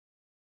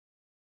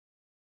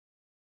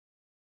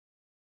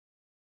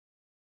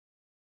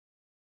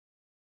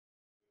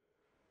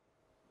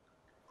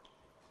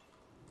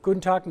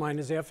Guten Tag,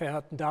 meine sehr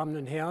verehrten Damen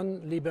und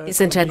Herren, liebe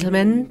Ladies and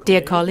gentlemen, dear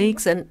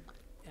colleagues, and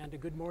a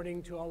good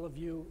morning to all of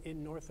you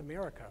in North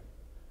America.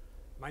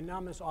 My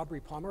name is Aubrey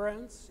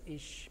Pomerance.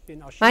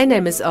 My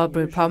name is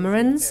Aubrey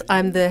Pomerance.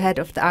 I'm the head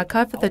of the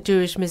archive of the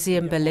Jewish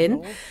Museum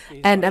Berlin,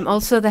 and I'm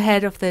also the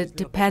head of the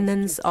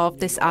dependence of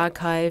this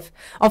archive,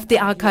 of the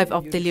archive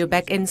of the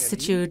Baeck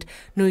Institute,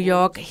 New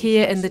York,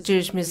 here in the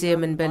Jewish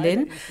Museum in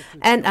Berlin.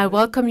 And I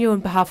welcome you on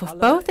behalf of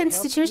both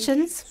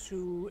institutions.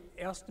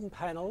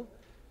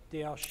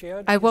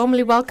 I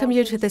warmly welcome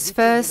you to this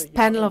first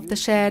panel of the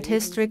Shared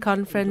History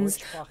Conference,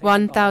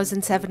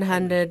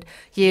 1,700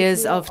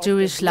 Years of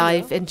Jewish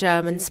Life in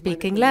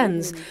German-Speaking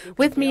Lands.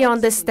 With me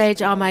on this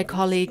stage are my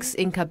colleagues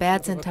Inka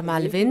Bertz and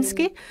Tamar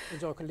Lewinsky,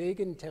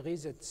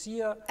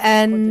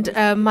 and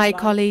my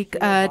colleague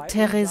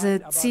Theresa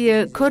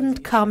Ziehe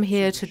couldn't come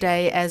here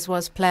today as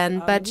was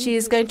planned, but she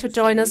is going to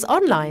join us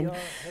online.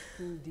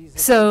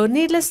 So,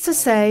 needless to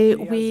say,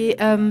 we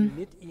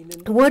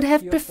would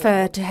have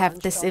preferred to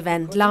have this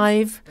event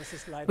live,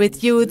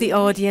 with you, the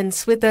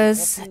audience, with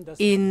us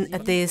in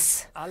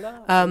this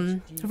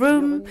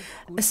room.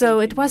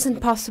 So it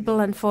wasn't possible,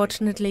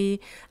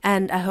 unfortunately,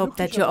 and I hope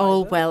that you're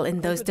all well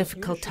in those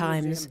difficult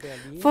times.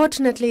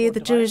 Fortunately, the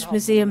Jewish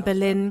Museum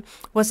Berlin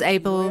was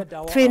able,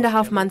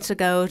 3.5 months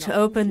ago, to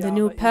open the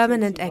new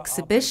permanent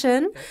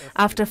exhibition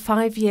after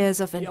 5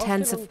 years of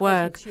intensive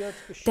work.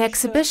 The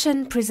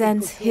exhibition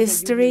presents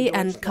history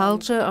and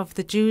culture of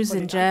the Jews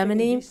in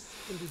Germany,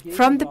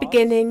 from the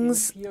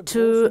beginnings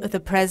to the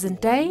present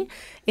day,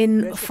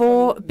 in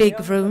 4 big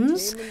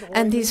rooms,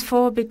 and these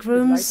 4 big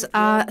rooms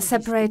are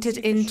separated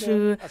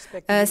into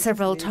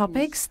several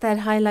topics that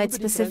highlight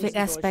specific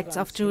aspects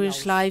of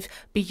Jewish life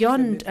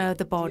beyond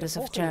the borders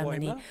of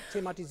Germany.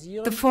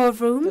 The 4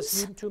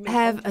 rooms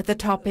have the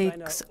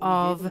topics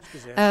of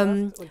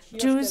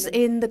Jews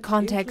in the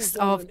context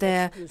of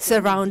their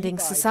surrounding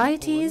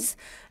societies,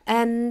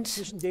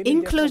 and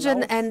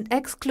inclusion and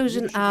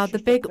exclusion are the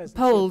big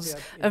poles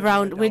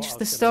around which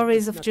the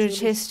stories of Jewish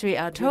history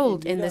are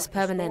told in this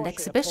permanent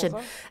exhibition.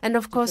 And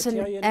of course,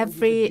 in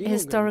every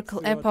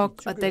historical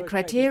epoch, the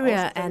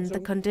criteria and the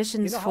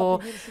conditions for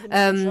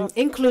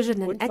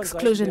inclusion and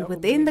exclusion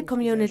within the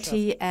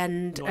community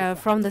and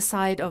from the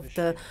side of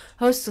the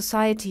host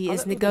society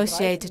is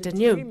negotiated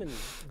anew.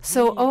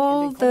 So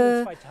all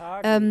the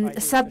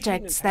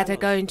subjects that are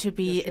going to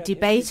be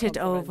debated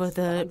over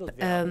the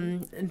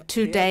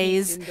 2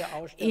 days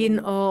in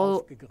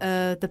all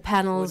the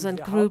panels and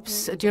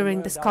groups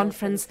during this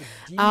conference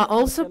are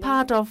also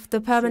part of the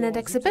permanent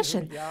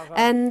exhibition.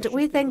 And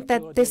we think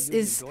that this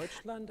is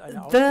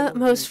the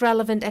most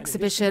relevant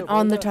exhibition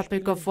on the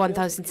topic of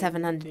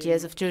 1,700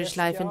 years of Jewish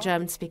life in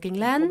German-speaking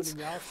lands.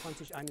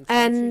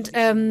 And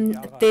the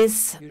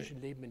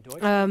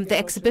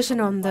exhibition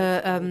on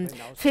the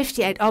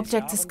 58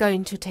 objects is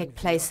going to take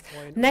place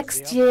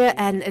next year,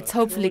 and it's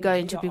hopefully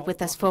going to be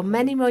with us for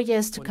many more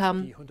years to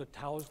come.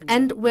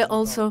 And we're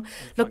also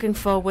looking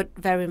forward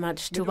very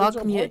much to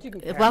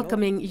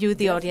welcoming you,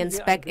 the audience,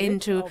 back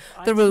into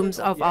the rooms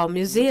of our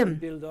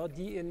museum,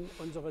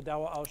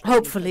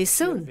 hopefully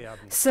soon.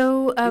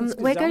 So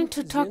we're going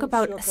to talk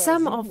about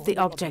some of the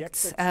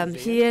objects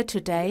here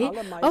today.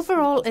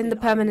 Overall, in the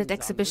permanent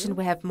exhibition,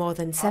 we have more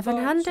than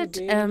 700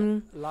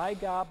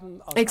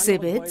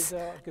 exhibits,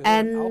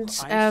 and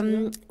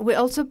we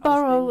also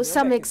borrow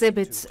some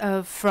exhibits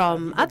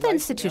from other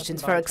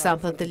institutions, for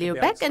example, the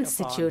Baeck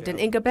Institute, and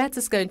Inka Bertz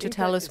is going to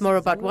tell us more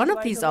about one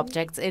of these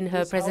objects in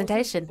her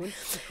presentation.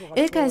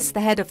 Ilka is the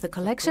head of the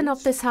collection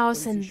of this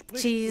house, and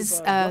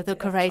she's the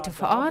curator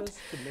for art,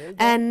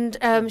 and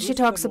she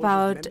talks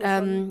about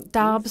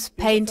Darb's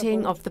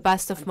painting of the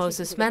bust of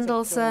Moses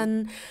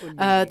Mendelssohn,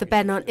 the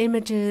ban on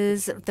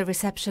images, the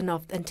reception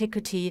of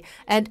antiquity,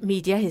 and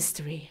media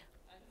history.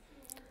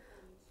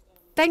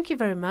 Thank you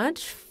very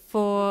much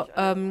for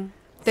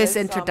this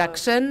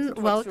introduction.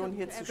 Welcome,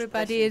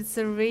 everybody. It's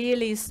a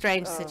really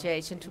strange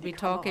situation to be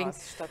talking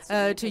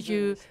to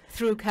you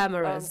through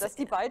cameras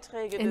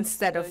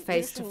instead of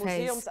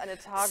face-to-face.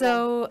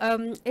 So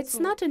it's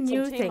not a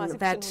new thing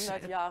that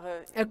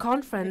a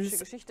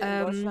conference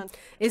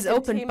is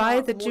opened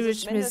by the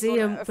Jewish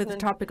Museum with the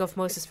topic of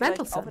Moses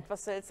Mendelssohn.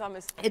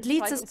 It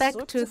leads us back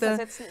to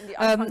the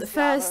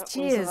first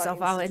years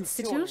of our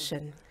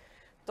institution.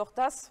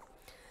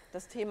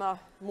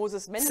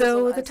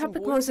 So the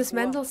topic Moses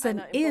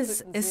Mendelssohn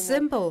is a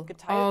symbol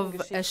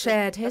of a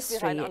shared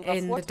history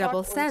in the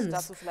double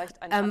sense.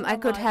 I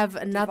could have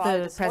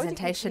another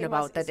presentation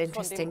about that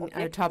interesting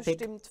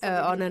topic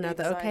on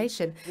another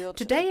occasion.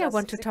 Today I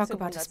want to talk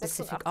about a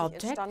specific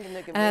object.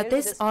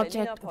 This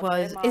object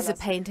is a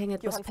painting.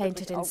 It was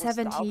painted in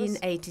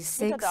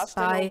 1786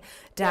 by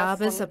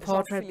Darbes, a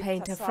portrait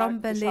painter from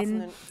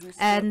Berlin.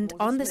 And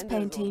on this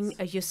painting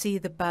you see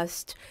the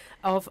bust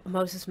of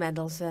Moses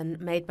Mendelssohn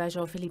made by by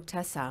Jean-Philippe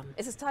Tassart.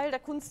 Es ist Teil der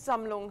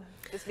Kunstsammlung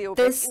des Leo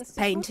Baeck This Instituts,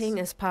 painting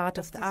is part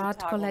of the diese art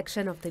Tagung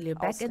collection of the Leo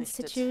Baeck ausrichtet.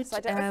 Institute,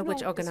 Seit der Öffnung which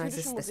des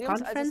organizes Jüdischen this Museums,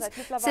 also conference. seit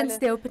mittlerweile Since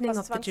the opening fast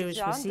of the 20 Jewish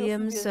Jahren,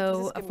 Museum, dürfen wir so dieses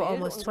for Gemälde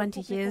almost unserem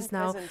 20 years Publikum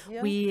now,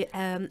 präsentieren. we In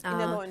der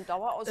are neuen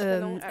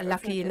Dauerausstellung lucky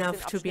eröffnet es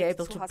enough den to be Abschnitt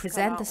able zu to Haskalah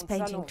present this und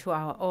painting Salon. to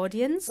our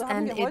audience, So haben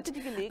and wir it heute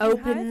die Gelegenheit,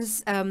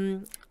 opens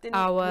den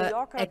our New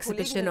Yorker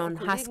exhibition Kolleginnen on und Kollegen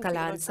für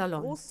Haskalah ihre and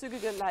Salon.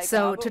 großzügige Leihgabe So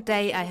und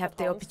today I ihre have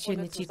the vertrauensvolle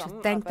opportunity to thank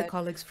the Zusammenarbeit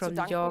colleagues zu from New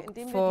danken, York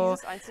indem wir for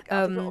dieses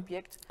einzigartige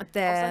Objekt auf seine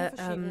their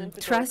verschiedenen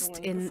trust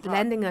Bedeutungen in befragen.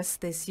 lending us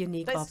this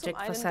unique Da ist zum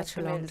object for einen such das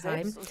a long Gemälde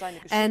time. selbst und seine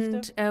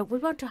And Geschichte,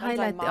 we want to dann sein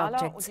highlight the Maler und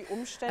object's die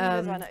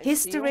Umstände seiner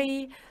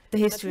history, the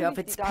history of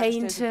natürlich its die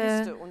dargestellte painter,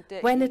 Büste und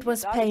der when ihn it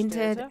was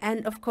painted, darstellte,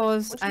 and of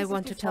course und I schließlich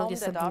want die to tell Form you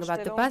der something about the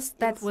Darstellung, bust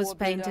that ihre was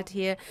Vorbilder painted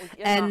here und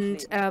ihr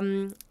and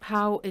Nachleben.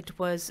 how it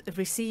was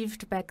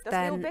received back Das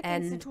Leo then Baeck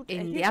and Institut in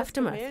erhielt the das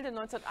aftermath. Gemälde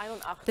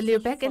 1981 The Leo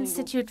Baeck von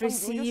Institute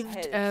Julius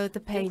received Held, the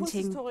dem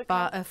painting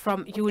Kunsthistoriker from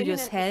und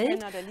Julius eminenten Held,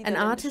 Kenner der an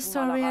art niederländischen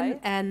historian Malerei,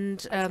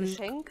 and als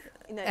Geschenk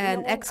in an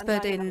Erinnerung an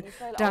expert seine in nach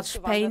Israel Dutch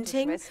ausgewanderte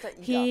painting. Schwester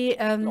Ida He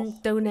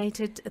Bloch.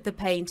 donated the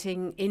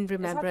painting in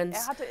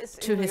remembrance hatte es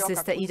im to New his Yorker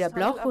sister Ida Kunsthandel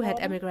Bloch, who had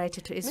erworben.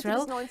 emigrated to Mitte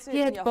Israel. des 19.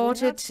 He had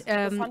bought it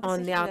Jahrhunderts befand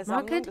on es the sich in art der Sammlung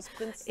market des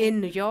Prinzen in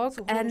New York,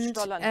 zu and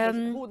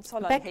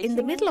Hohenzollern-Hechingen back in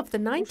the middle of the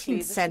im 19th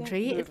schlesischen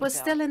century, it was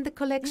Löwenberg. still in the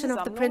collection Diese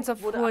of the Sammlung Prince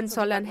of wurde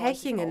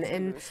Hohenzollern-Hechingen 1890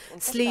 in aufgelöst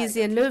und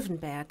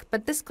Schlesien-Löwenberg.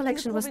 But this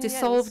collection was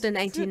dissolved in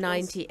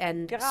 1890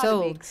 and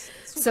sold.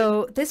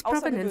 So this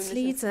provenance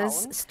leads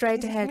us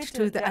straight ahead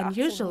to the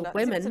unusual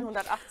women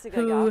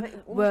who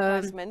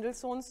were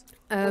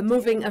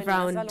moving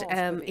around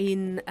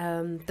in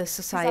the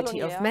society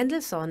of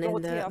Mendelssohn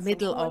in the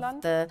middle of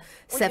the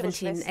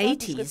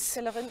 1780s.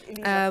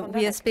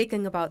 We are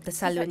speaking about the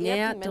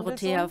Salonière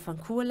Dorothea von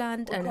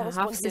Kurland and her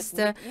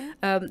half-sister,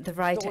 the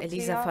writer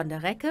Elisa von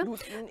der Recke.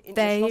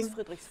 They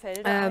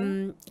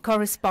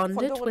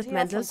corresponded with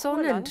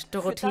Mendelssohn, and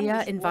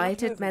Dorothea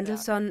invited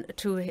Mendelssohn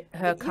to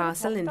her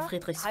castle in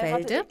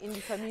Friedrichsfelde.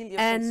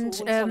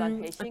 And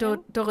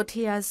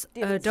Dorothea's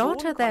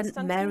daughter then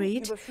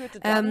married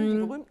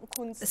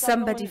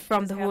somebody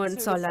from the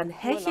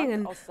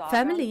Hohenzollern-Hechingen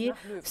family.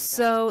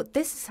 So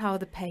this is how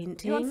the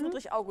painting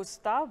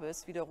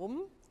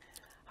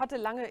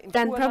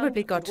then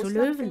probably got to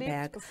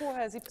Löwenberg.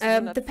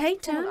 The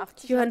painter,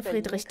 Johann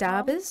Friedrich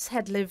Dabis,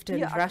 had lived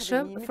in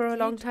Russia for a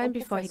long time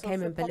before he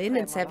came in Berlin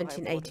in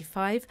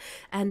 1785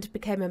 and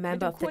became a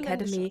member of the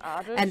Academy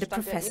and a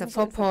professor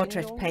for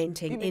portrait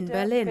painting in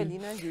Berlin.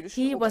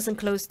 He was in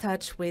close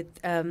touch with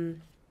the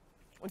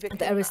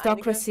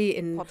aristocracy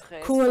in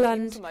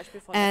Kurland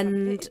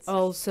and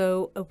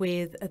also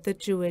with the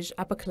Jewish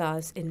upper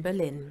class in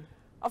Berlin.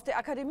 Auf der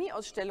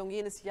Akademieausstellung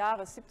jenes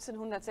Jahres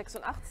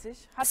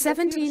 1786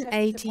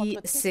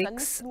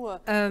 1786,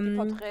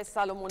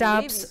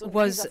 Dabs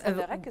was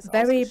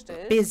very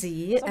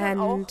busy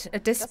and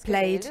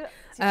displayed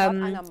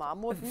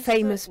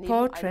famous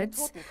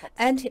portraits,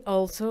 and he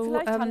also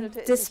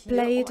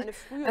displayed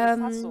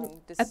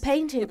a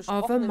painting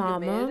of a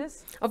marble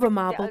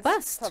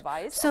bust.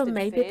 So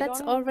maybe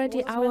that's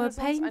already our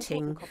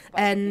painting,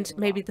 and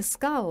maybe the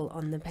skull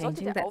on the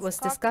painting that was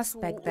discussed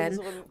back then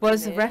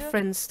was a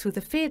reference to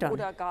the Federn.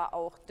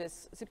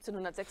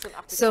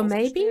 So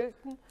maybe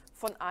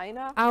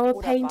our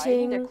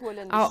painting,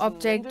 our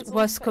object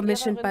was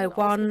commissioned by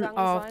one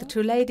of the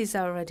two ladies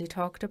I already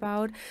talked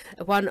about,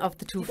 one of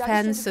the two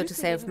fans, so to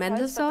say, of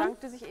Mendelssohn.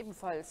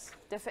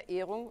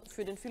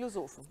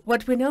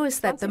 What we know is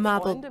that the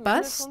marble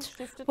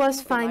bust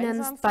was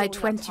financed by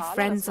 20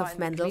 friends of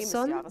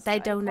Mendelssohn. They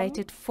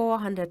donated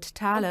 400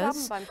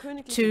 thalers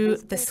to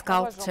the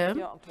sculptor,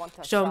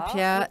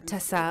 Jean-Pierre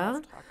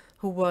Tassart,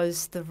 who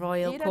was the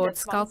royal court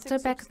sculptor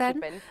back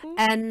then,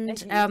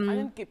 and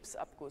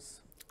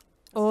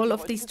all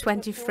of these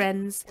 20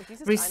 friends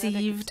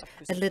received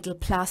a little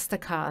plaster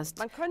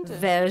cast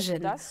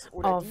version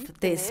of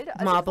this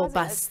marble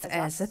bust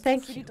as a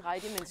thank you.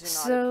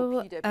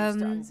 So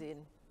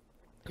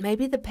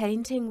maybe the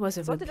painting was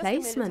a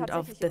replacement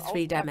of the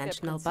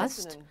three-dimensional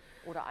bust,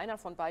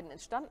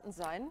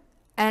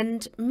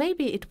 and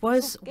maybe it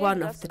was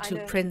one of the two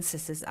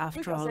princesses,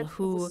 after all,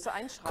 who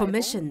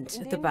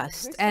commissioned the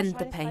bust and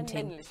the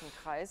painting.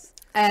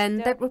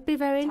 And that would be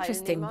very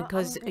interesting,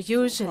 because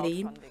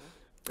usually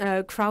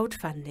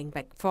crowdfunding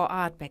for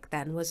art back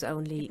then was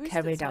only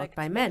carried out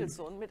by men.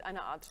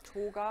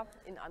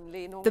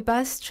 The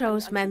bust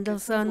shows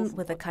Mendelssohn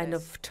with a kind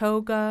of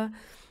toga.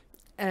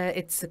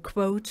 It's a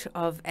quote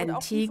of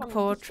antique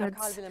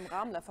portraits,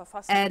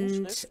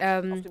 and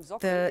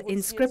the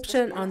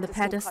inscription on the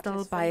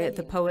pedestal by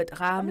the poet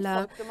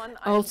Ramler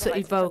also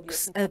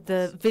evokes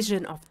the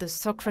vision of the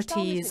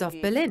Socrates of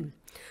Berlin,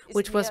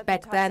 which was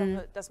back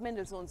then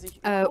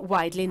a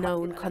widely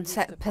known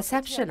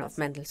perception of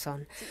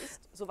Mendelssohn.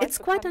 It's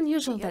quite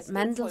unusual that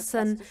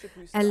Mendelssohn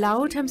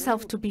allowed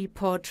himself to be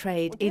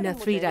portrayed in a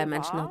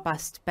three-dimensional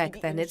bust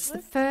back then. It's the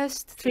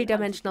first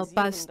three-dimensional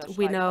bust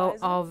we know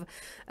of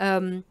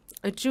a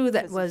Jew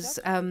that was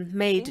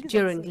made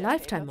during the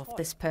lifetime of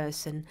this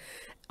person.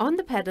 On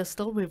the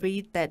pedestal, we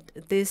read that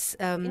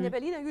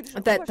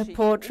that the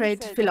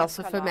portrait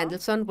philosopher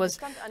Mendelssohn was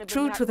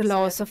true to the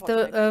laws of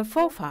the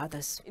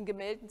forefathers.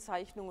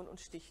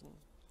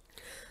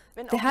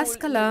 The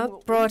Haskalah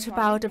brought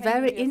about a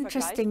very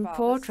interesting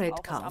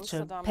portrait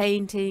culture,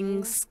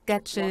 paintings,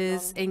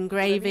 sketches,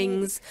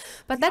 engravings,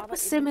 but that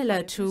was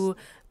similar to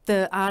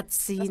the art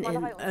scene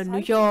in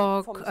New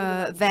York,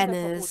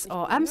 Venice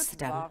or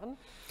Amsterdam.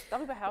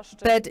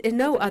 But in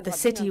no other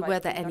city were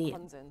there any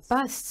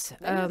busts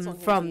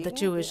from the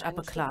Jewish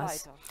upper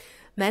class.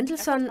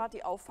 Mendelssohn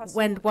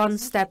went one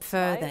step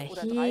further.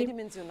 He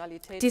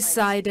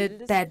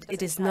decided that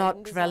it is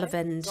not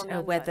relevant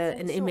whether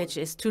an image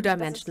is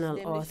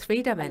two-dimensional or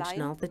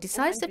three-dimensional. The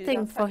decisive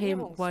thing for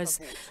him was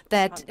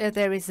that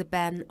there is a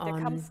ban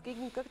on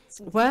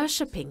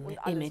worshipping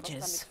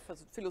images.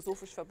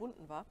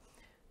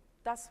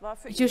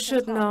 You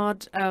should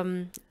not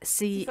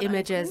see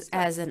images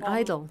as an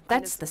idol.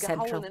 That's the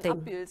central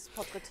thing.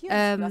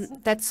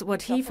 That's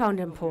what he found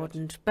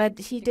important. But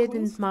he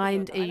didn't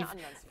mind if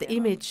the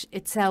image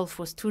itself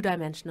was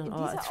two-dimensional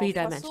or a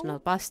three-dimensional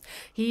bust.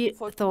 He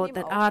thought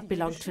that art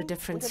belonged to a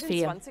different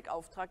sphere.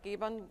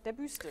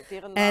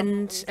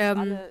 And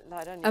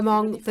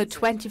among the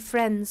 20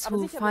 friends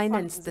who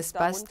financed this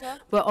bust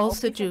were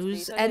also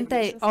Jews, and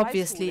they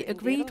obviously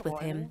agreed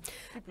with him.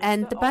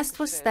 And the bust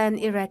was then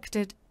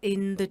erected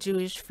in the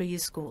Jewish Free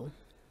School.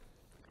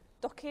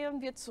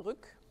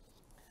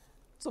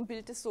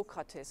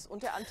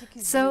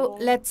 So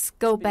let's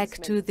go back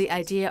to the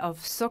idea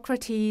of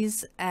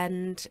Socrates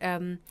and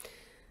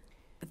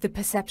the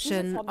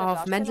perception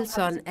of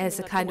Mendelssohn as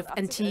a kind of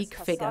antique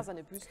figure.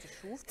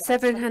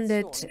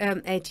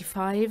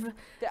 785,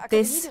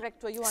 this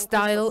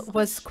style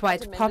was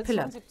quite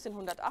popular.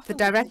 The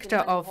director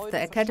of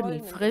the Academy,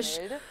 Frisch,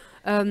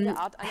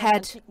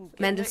 had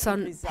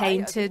Mendelssohn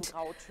painted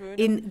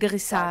in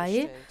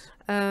grisaille,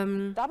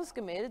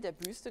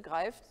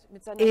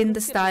 in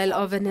the style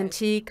of an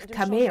antique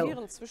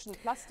cameo.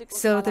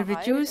 So the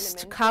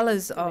reduced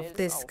colors of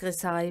this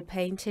grisaille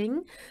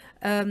painting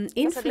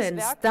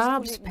influenced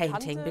Darb's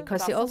painting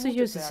because he also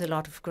uses a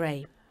lot of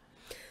gray.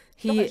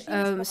 He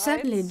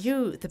certainly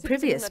knew the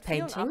previous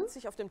painting.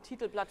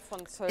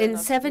 In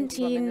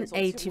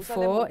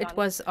 1784, it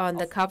was on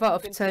the cover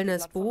of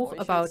Zöllner's book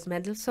about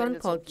Mendelssohn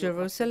called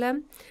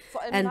Jerusalem,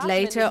 and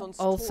later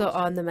also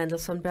on the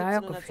Mendelssohn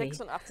biography.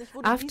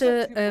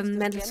 After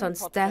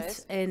Mendelssohn's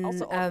death in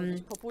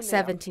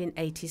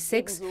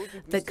 1786,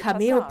 the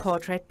cameo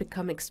portrait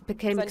became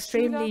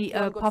extremely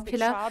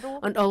popular,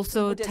 and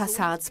also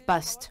Tassard's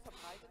bust.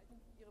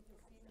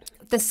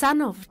 The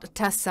son of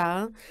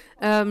Tassard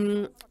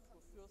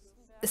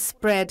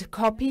spread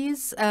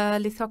copies,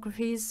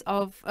 lithographies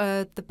of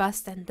the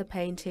bust and the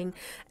painting,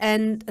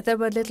 and there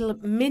were little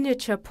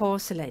miniature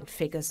porcelain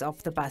figures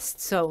of the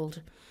bust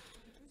sold.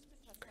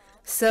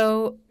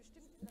 So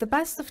the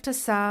bust of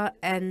Tassard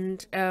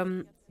and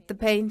the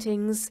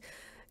paintings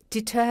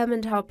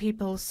determined how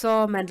people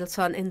saw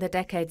Mendelssohn in the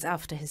decades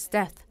after his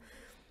death.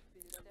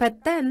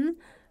 But then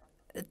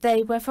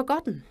they were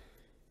forgotten.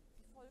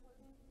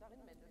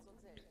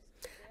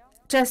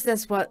 Just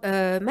as what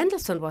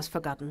Mendelssohn was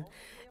forgotten.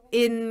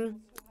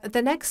 In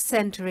the next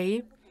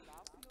century,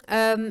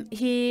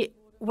 he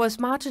was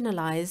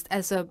marginalized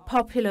as a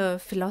popular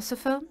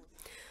philosopher,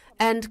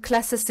 and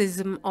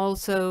classicism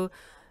also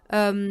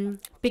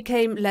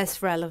became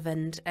less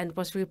relevant and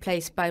was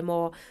replaced by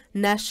more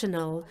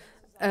national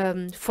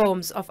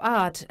forms of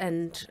art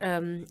and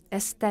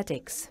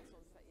aesthetics.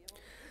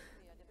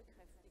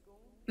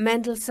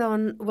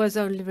 Mendelssohn was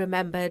only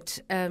remembered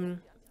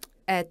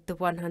at the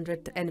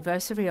 100th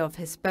anniversary of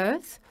his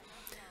birth.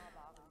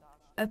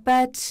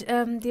 But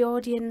the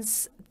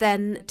audience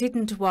then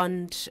didn't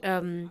want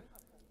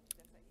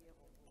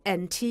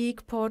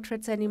antique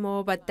portraits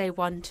anymore, but they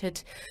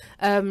wanted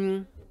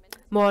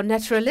more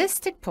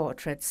naturalistic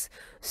portraits.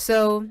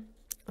 So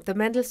the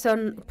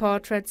Mendelssohn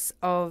portraits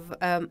of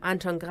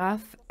Anton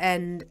Graf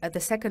and the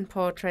second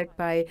portrait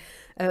by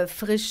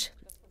Frisch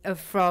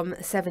from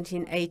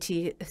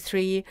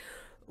 1783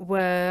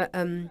 were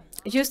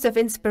used of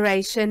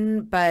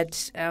inspiration,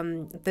 but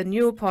the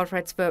new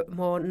portraits were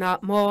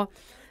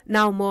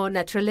now more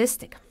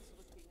naturalistic.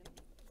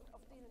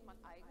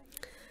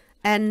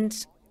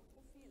 And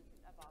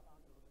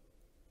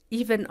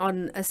even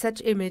on such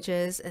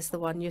images as the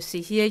one you see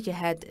here, you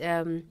had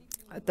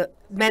the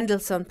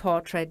Mendelssohn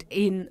portrait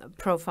in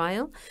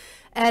profile.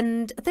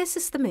 And this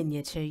is the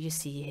miniature you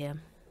see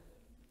here.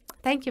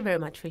 Thank you very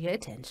much for your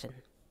attention.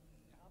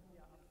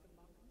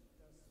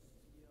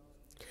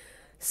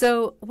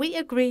 So we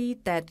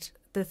agreed that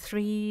the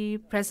three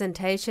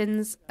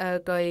presentations are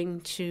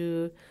going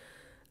to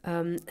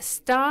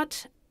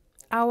start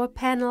our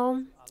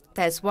panel.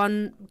 There's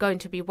going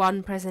to be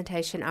one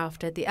presentation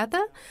after the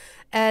other,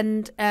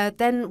 and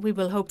then we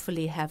will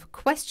hopefully have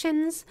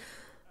questions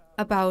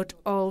about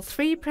all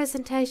three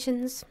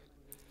presentations.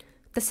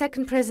 The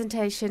second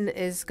presentation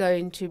is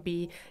going to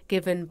be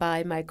given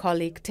by my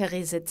colleague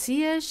Theresa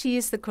Ziehe. She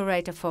is the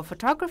curator for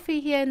photography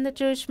here in the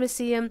Jewish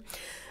Museum.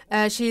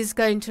 She's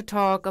going to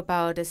talk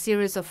about a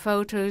series of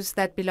photos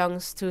that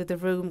belongs to the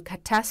room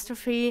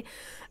Catastrophe,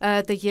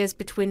 the years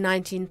between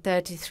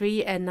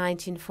 1933 and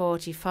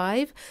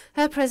 1945.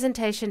 Her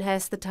presentation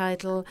has the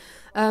title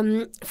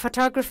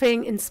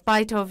Photographing in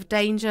Spite of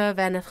Danger,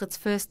 Werner Fritz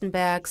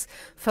Fürstenberg's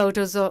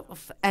Photos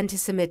of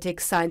Anti-Semitic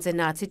Signs in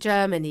Nazi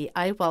Germany.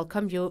 I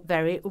welcome you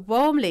very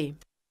warmly.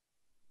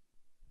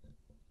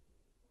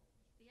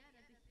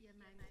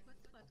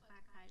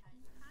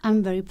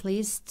 I'm very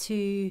pleased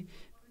to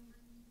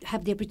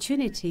have the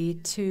opportunity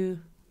to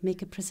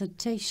make a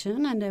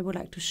presentation, and I would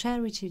like to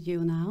share it with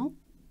you now.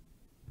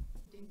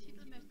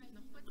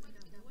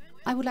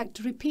 I would like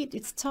to repeat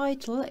its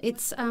title.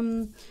 It's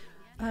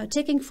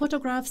taking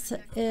photographs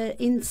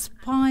in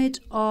spite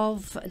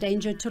of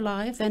danger to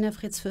life, Werner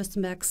Fritz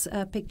Fürstenberg's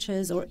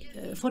pictures or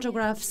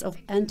photographs of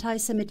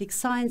anti-Semitic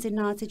signs in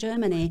Nazi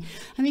Germany.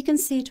 And we can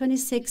see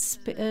 26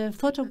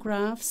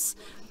 photographs.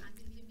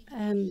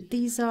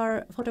 These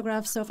are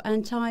photographs of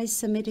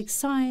anti-Semitic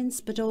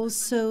signs, but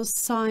also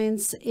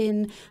signs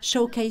in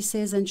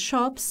showcases and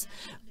shops.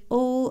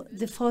 All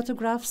the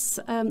photographs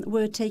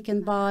were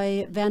taken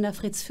by Werner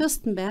Fritz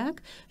Fürstenberg,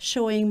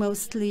 showing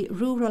mostly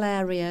rural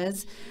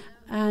areas.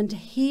 And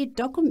he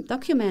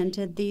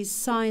documented these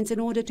signs in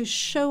order to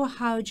show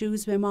how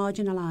Jews were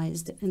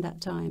marginalized in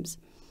that times.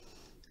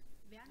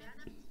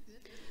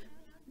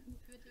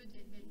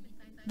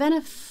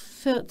 Werner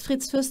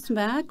Fritz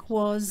Fürstenberg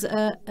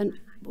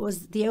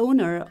was the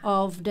owner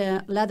of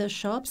the leather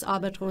shops,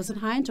 Albert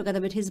Rosenheim, together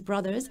with his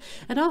brothers.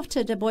 And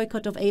after the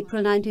boycott of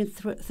April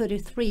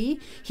 1933,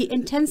 he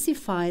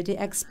intensified the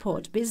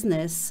export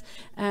business.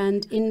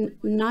 And in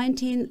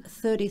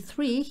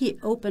 1933, he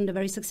opened a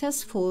very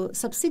successful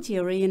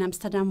subsidiary in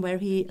Amsterdam, where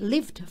he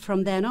lived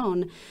from then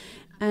on.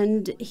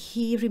 And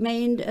he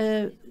remained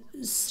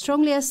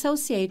strongly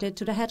associated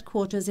to the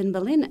headquarters in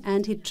Berlin,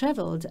 and he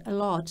traveled a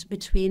lot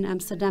between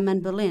Amsterdam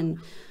and Berlin.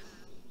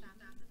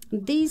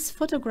 These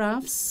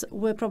photographs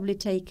were probably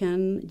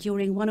taken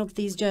during one of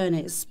these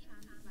journeys.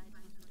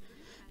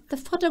 The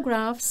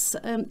photographs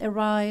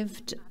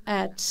arrived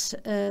at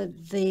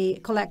the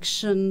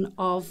collection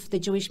of the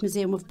Jewish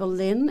Museum of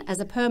Berlin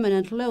as a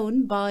permanent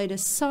loan by the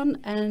son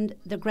and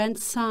the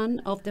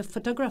grandson of the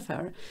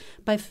photographer,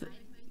 by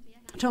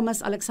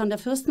Thomas Alexander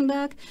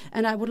Fürstenberg,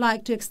 and I would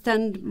like to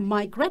extend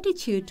my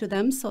gratitude to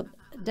them so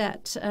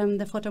that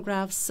the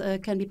photographs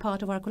can be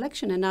part of our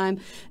collection, and I'm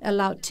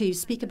allowed to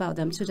speak about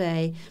them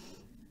today.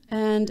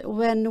 And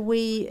when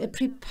we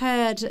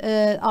prepared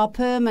our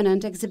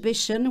permanent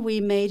exhibition,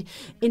 we made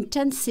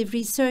intensive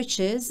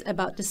researches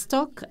about the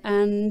stock,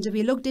 and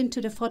we looked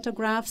into the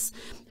photographs,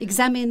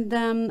 examined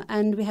them,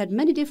 and we had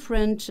many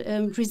different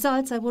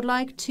results. I would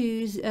like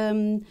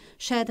to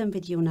share them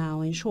with you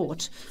now in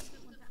short.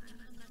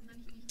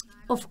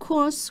 Of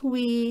course,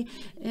 we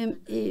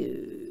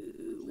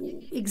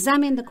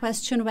examine the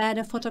question where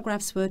the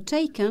photographs were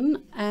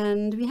taken,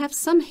 and we have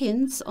some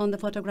hints on the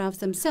photographs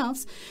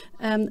themselves.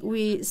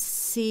 We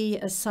see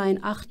a sign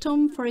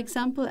Achtung, for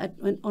example,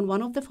 on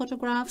one of the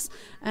photographs,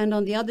 and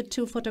on the other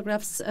two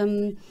photographs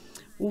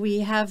we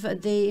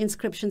have the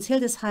inscriptions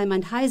Hildesheim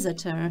and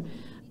Heiseter.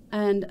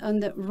 And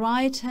on the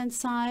right-hand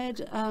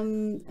side,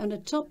 on the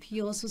top,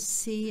 you also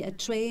see a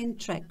train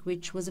track,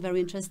 which was a very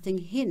interesting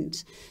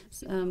hint,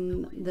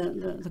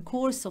 the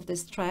course of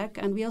this track.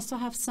 And we also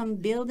have some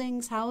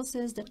buildings,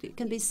 houses that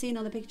can be seen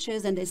on the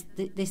pictures, and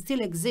they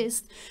still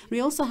exist. We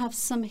also have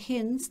some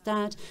hints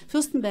that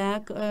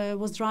Fürstenberg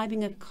was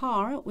driving a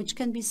car, which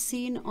can be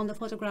seen on the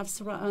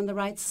photographs on the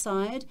right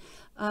side.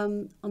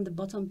 On the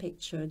bottom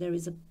picture, there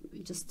is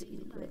just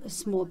a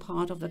small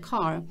part of the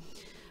car.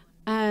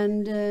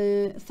 And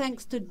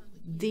thanks to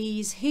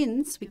these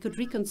hints, we could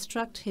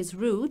reconstruct his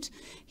route.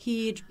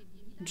 He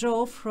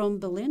drove from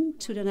Berlin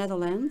to the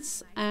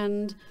Netherlands,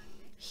 and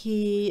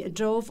he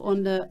drove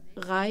on the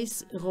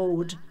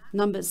Reisroad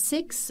number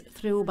 6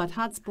 through Bad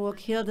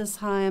Harzburg,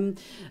 Hildesheim,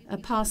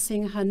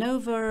 passing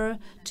Hanover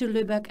to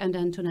Lübeck, and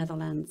then to the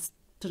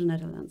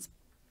Netherlands.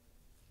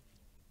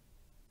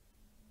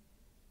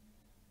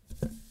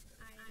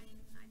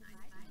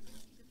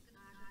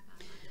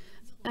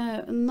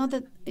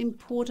 Another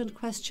important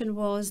question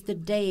was the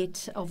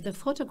date of the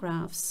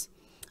photographs.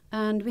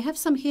 And we have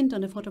some hint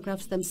on the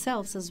photographs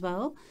themselves as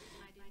well.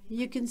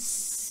 You can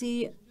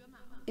see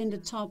in the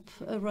top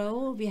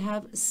row, we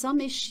have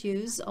some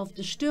issues of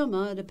the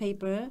Stürmer, the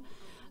paper,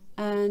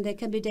 and they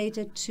can be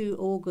dated to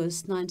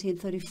August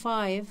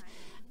 1935.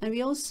 And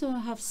we also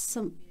have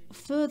some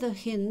further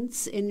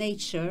hints in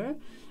nature.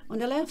 On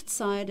the left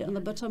side, on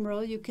the bottom row,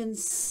 you can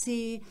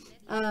see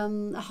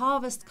a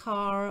harvest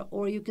car,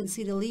 or you can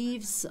see the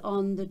leaves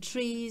on the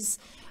trees,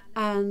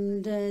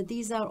 and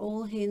these are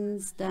all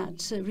hints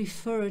that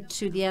refer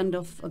to the end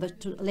of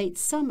to late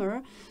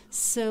summer,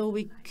 so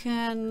we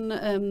can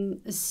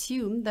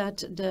assume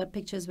that the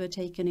pictures were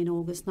taken in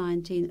August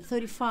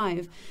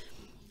 1935.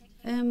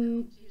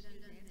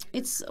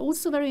 It's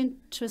also very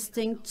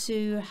interesting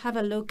to have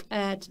a look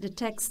at the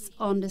texts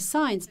on the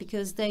signs,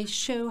 because they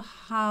show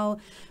how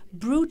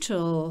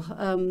brutal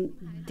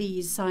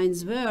these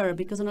signs were.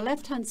 Because on the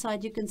left-hand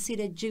side you can see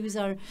that Jews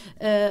are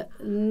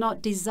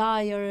not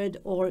desired,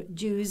 or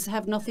Jews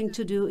have nothing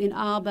to do in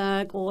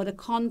Baeck, or the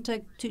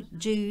contact to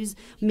Jews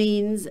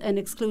means an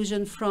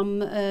exclusion from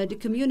the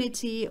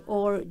community,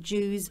 or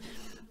Jews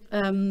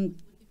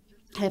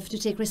have to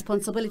take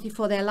responsibility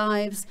for their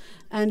lives.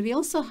 And we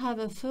also have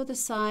a further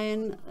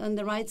sign on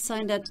the right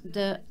side that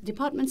the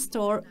department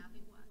store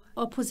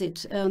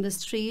opposite on the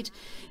street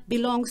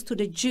belongs to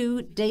the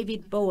Jew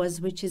David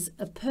Boaz, which is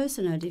a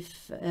personal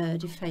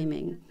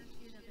defaming.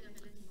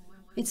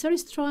 It's very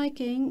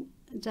striking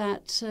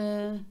that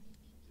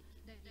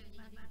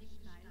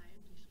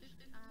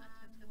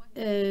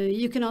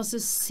you can also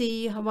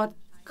see what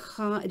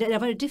they are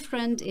very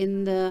different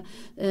in the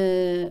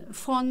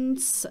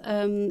fonts,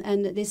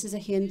 and this is a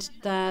hint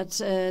that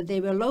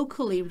they were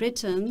locally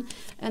written,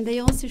 and they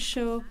also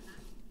show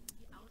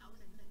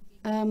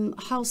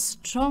how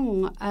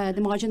strong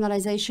the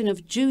marginalization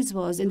of Jews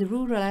was in the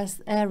rural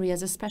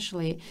areas,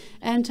 especially.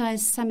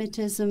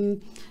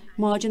 Anti-Semitism,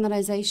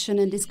 marginalization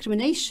and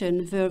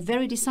discrimination were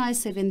very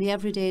decisive in the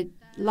everyday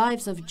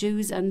lives of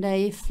Jews, and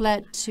they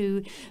fled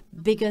to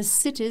bigger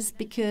cities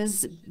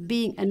because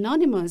being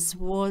anonymous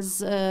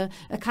was a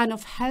kind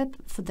of help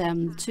for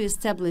them to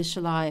establish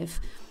a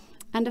life.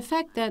 And the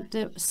fact that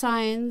the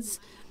signs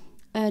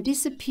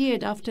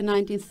disappeared after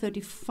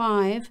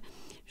 1935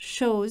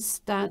 shows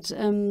that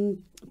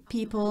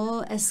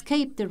people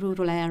escaped the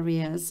rural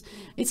areas.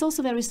 It's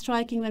also very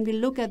striking when we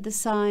look at the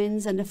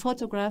signs and the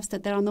photographs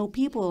that there are no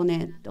people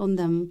on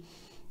them.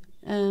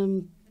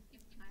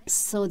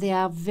 So they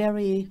are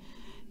very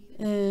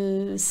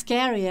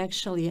scary,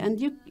 actually.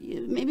 And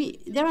maybe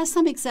there are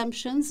some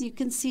exemptions. You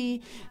can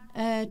see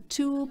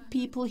two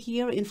people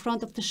here in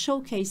front of the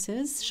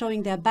showcases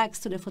showing their backs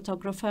to the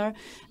photographer,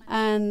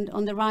 and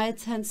on the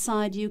right-hand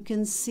side you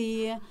can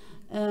see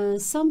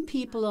some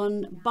people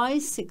on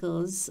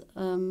bicycles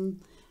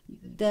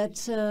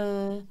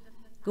that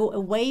go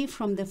away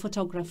from the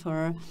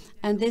photographer,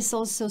 and this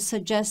also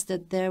suggests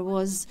that there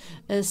was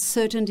a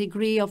certain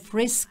degree of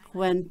risk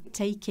when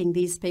taking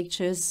these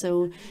pictures.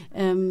 So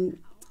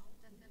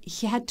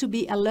he had to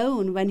be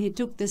alone when he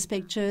took these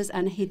pictures,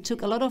 and he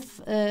took a lot of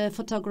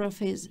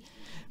photographies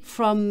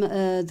from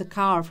the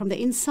car, from the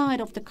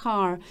inside of the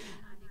car.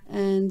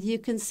 And you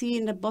can see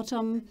in the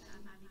bottom,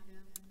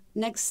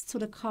 next to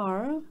the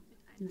car,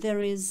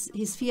 there is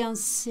his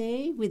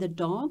fiancée with a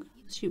dog.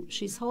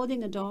 She's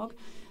holding a dog,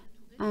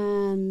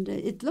 and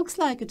it looks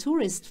like a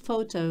tourist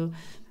photo.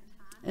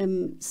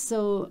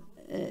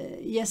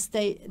 Yes,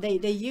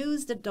 they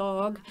use the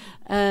dog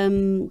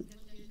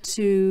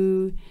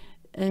to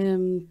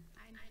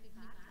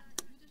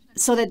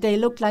so that they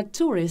look like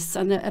tourists.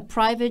 And a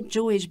private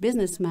Jewish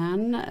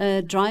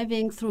businessman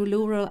driving through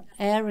rural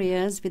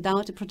areas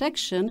without a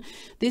protection,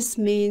 this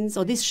means,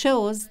 or this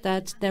shows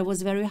that there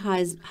was very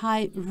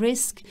high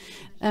risk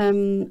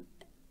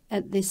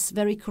at this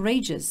very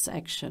courageous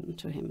action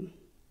to him.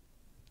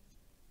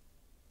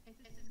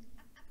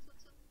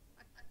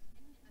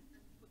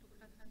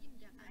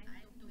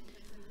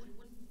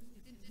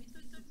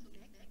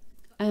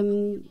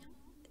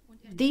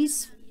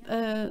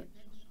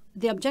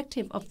 The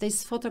objective of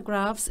these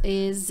photographs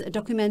is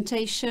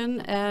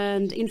documentation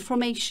and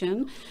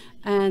information,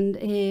 and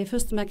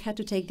Fürstenberg had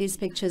to take these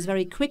pictures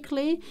very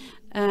quickly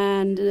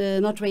and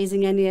not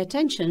raising any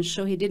attention,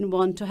 so he didn't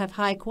want to have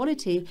high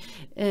quality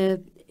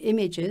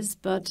images,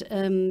 but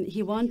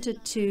he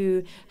wanted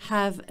to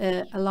have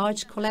a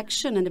large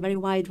collection and a very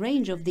wide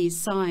range of these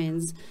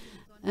signs.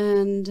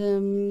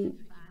 And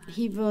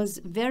he was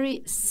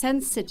very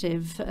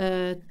sensitive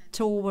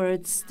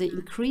towards the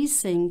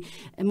increasing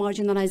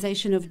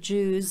marginalization of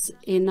Jews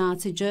in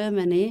Nazi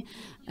Germany,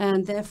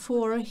 and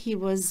therefore he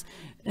was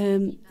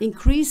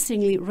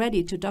increasingly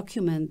ready to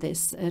document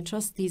these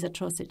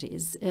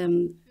atrocities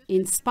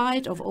in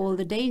spite of all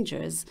the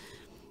dangers.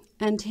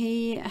 And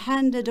he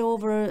handed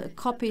over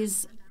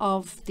copies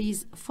of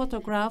these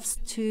photographs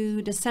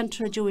to the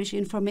Central Jewish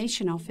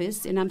Information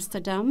Office in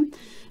Amsterdam,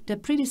 the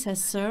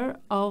predecessor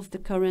of the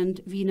current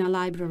Wiener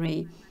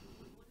Library.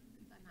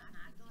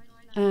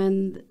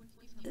 And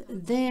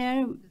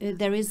there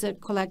is a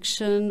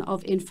collection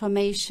of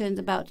information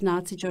about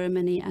Nazi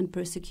Germany and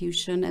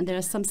persecution, and there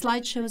are some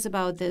slideshows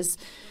about this.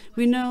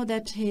 We know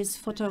that his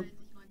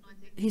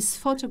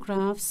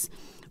photographs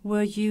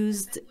were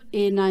used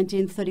in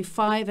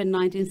 1935 and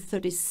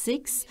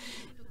 1936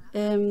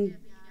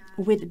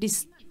 with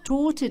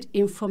distorted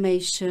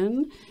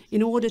information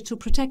in order to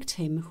protect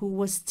him, who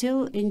was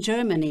still in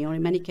Germany, or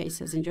in many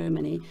cases in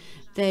Germany.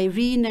 They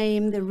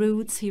renamed the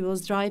routes he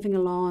was driving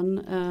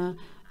along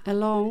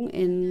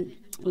in,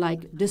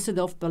 like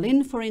Düsseldorf,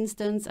 Berlin, for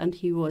instance, and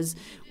he was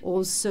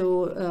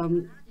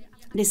also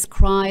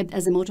described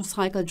as a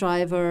motorcycle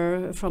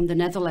driver from the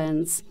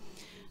Netherlands.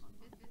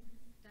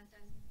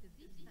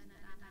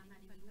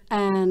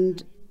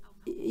 And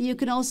you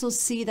can also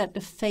see that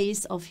the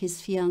face of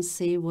his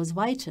fiancée was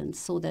whitened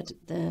so that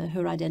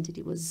her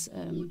identity was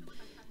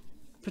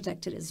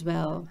protected as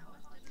well.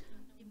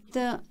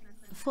 The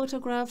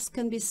photographs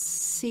can be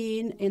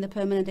seen in the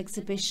permanent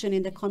exhibition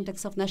in the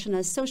context of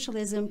National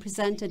Socialism,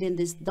 presented in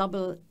this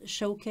double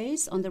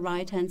showcase on the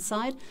right-hand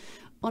side.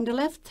 On the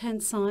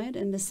left-hand side,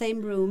 in the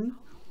same room,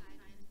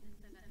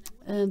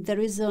 there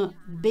is a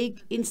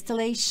big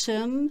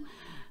installation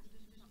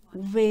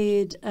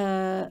with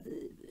a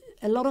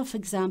lot of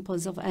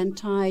examples of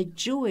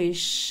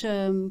anti-Jewish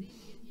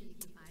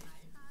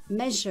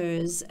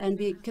measures, and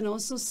we can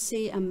also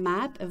see a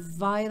map, a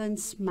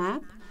violence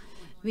map,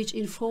 which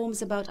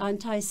informs about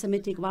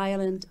anti-Semitic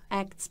violent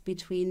acts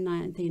between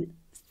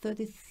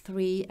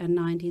 1933 and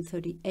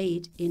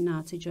 1938 in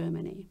Nazi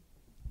Germany.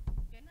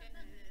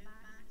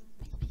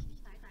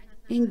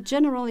 In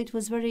general, it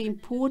was very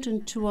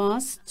important to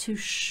us to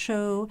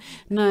show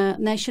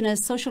National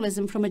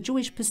Socialism from a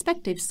Jewish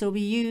perspective. So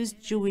we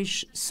used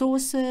Jewish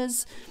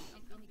sources,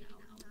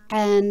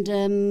 and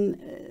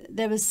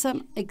there were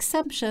some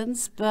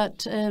exceptions,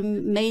 but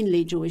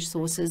mainly Jewish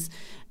sources.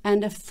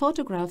 And the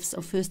photographs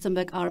of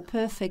Fürstenberg are a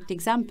perfect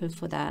example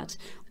for that.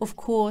 Of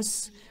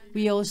course,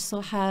 we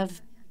also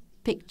have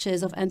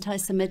pictures of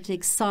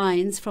anti-Semitic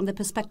signs from the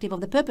perspective of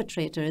the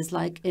perpetrators,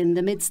 like in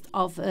the midst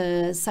of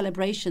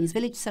celebrations,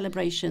 village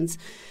celebrations.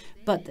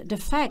 But the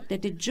fact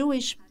that the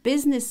Jewish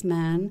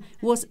businessman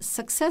was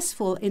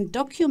successful in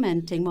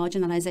documenting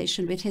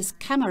marginalization with his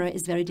camera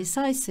is very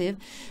decisive,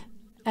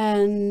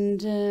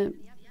 and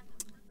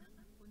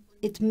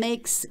it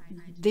makes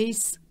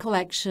this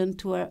collection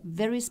to a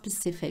very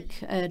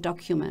specific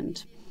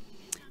document.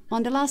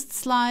 On the last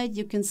slide,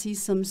 you can see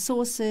some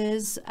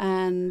sources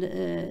and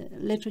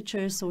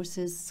literature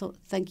sources. So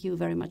thank you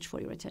very much for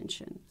your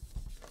attention.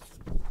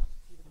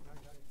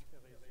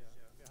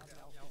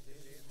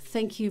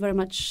 Thank you very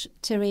much,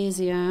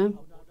 Theresa.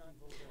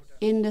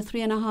 In the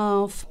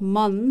 3.5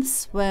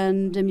 months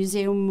when the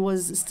museum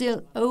was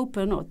still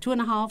open, or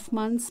 2.5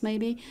 months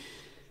maybe,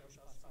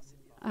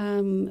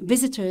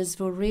 visitors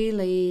were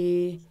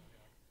really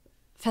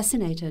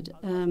fascinated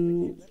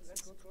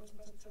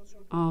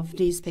of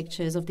these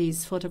pictures, of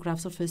these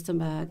photographs of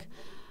Fürstenberg.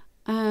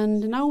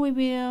 And now we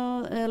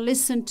will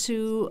listen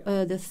to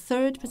the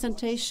third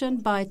presentation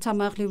by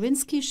Tamar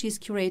Lewinsky. She's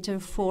curator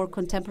for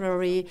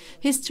contemporary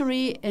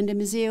history in the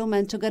museum,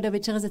 and together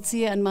with Theresa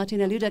Ziehe and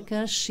Martina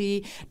Lüdecker,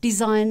 she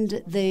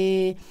designed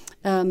the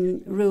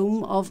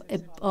room of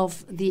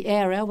the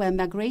area where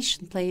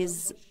migration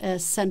plays a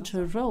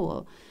central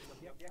role.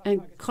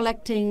 And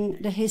collecting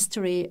the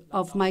history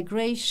of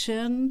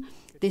migration,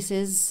 this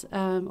is,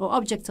 or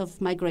objects of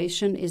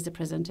migration is the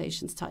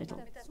presentation's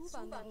title.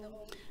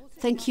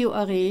 Thank you,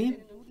 Ari.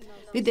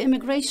 With the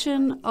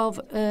immigration of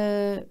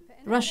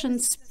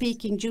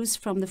Russian-speaking Jews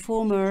from the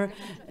former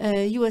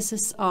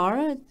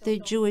USSR, the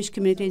Jewish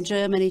community in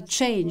Germany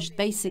changed,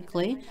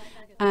 basically,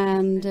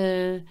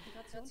 and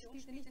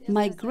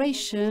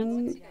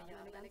migration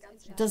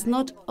does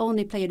not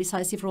only play a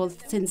decisive role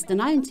since the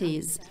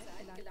 90s.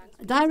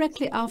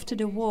 Directly after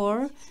the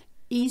war,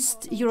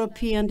 East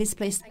European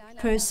displaced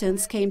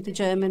persons came to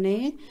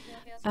Germany,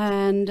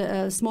 and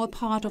a small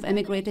part of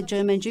emigrated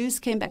German Jews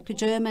came back to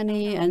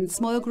Germany, and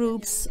small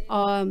groups,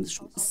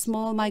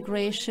 small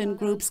migration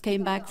groups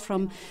came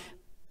from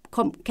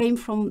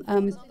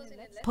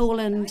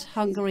Poland,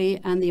 Hungary,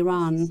 and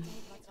Iran.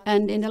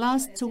 And in the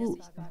last 2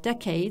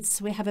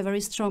 decades, we have a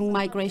very strong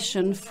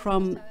migration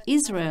from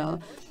Israel.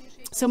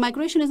 So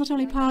migration is not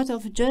only part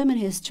of German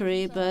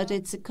history, but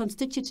it's a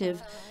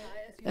constitutive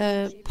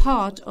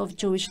part of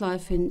Jewish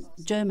life in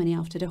Germany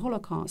after the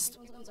Holocaust.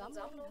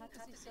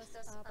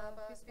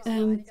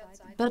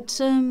 But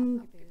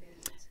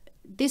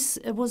this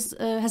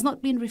has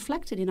not been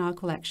reflected in our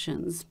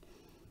collections.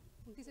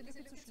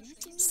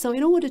 So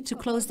in order to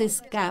close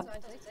this gap,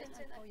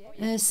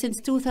 since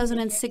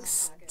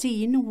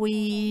 2016,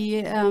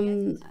 we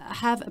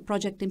have a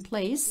project in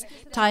place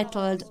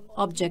titled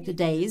Object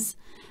Days.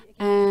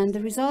 And the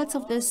results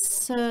of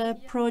this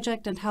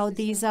project and how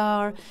these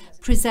are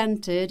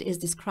presented is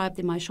described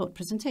in my short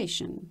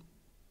presentation.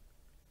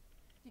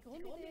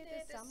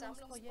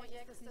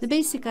 The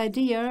basic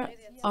idea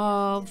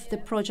of the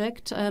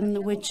project,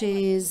 which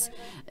is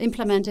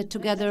implemented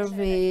together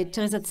with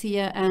Theresa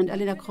Ziehe and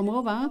Alina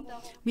Kromova,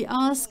 we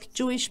ask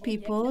Jewish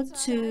people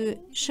to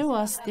show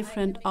us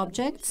different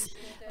objects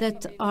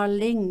that are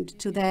linked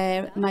to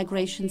their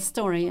migration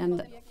story.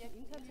 And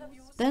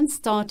then,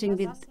 starting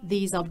with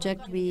these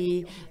objects,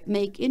 we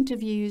make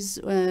interviews,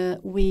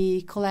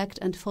 we collect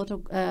and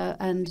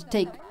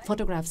take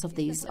photographs of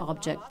these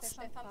objects.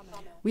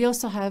 We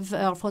also have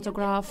our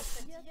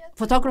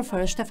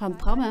photographer Stefan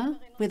Brammer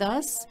with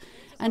us,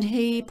 and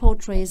he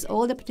portrays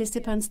all the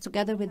participants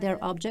together with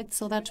their objects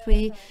so that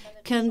we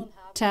can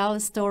tell a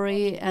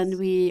story, and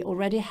we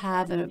already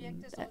have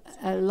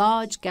a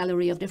large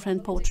gallery of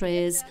different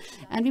portraits,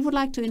 and we would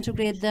like to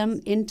integrate them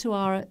into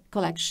our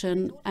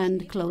collection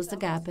and close the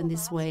gap in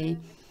this way.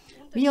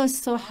 We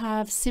also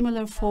have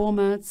similar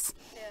formats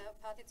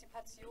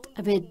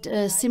with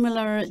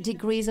similar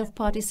degrees of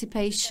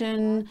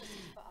participation.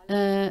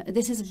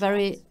 This is a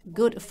very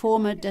good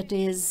format that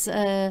is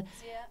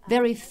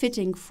very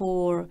fitting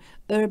for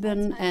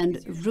urban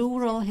and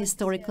rural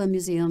historical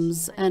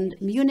museums. And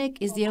Munich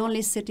is the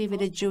only city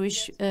with a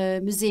Jewish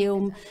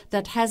museum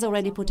that has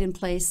already put in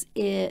place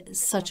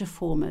such a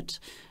format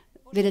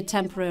with a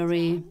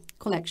temporary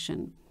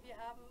collection.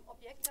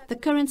 The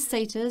current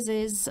status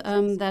is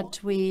that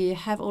we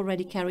have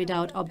already carried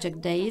out object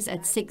days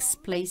at 6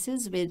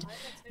 places with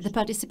the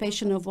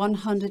participation of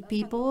 100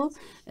 people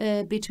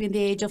between the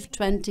age of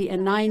 20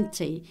 and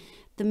 90.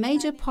 The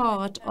major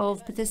part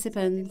of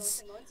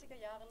participants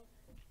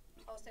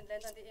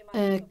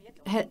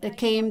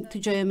came to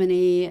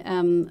Germany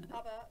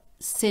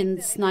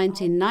since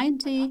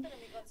 1990,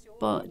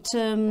 but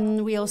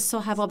we also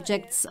have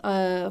objects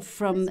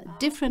from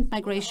different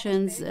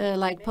migrations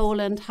like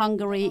Poland,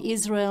 Hungary,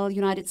 Israel,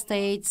 United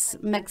States,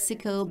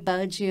 Mexico,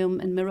 Belgium,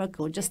 and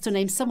Morocco, just to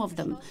name some of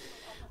them.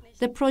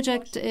 The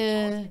project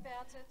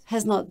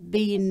has not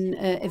been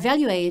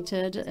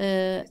evaluated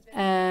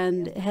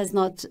and is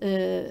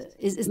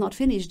not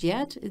finished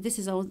yet. This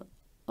is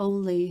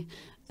only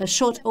a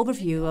short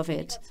overview of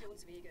it.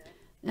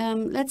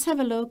 Let's have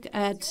a look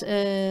at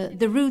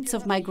the roots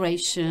of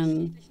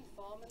migration.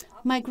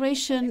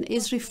 Migration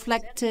is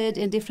reflected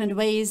in different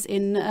ways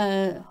in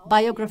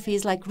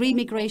biographies like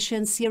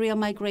remigration, serial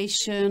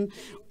migration,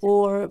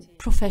 or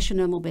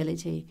professional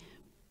mobility.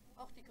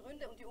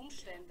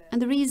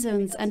 And the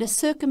reasons and the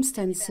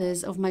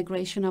circumstances of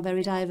migration are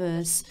very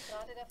diverse.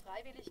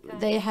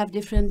 They have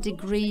different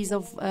degrees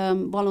of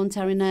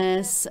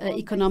voluntariness,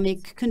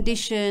 economic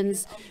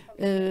conditions,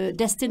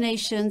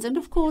 destinations, and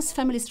of course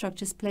family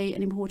structures play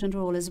an important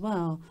role as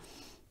well.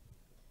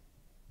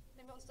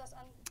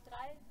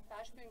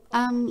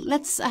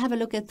 Let's have a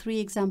look at 3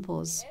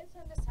 examples.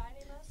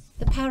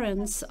 The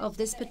parents of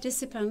this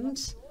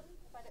participant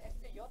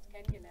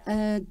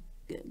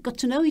got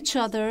to know each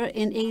other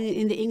in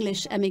the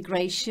English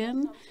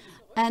emigration,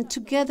 and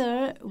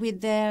together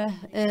with their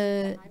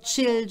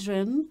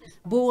children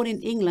born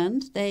in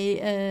England,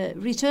 they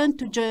returned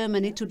to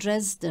Germany, to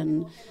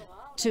Dresden,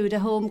 to the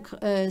home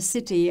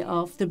city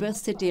of the birth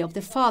city of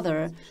the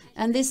father.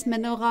 And this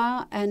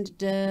menorah and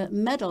the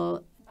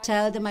medal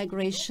tell the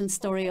migration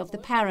story of the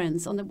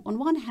parents. On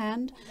one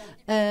hand,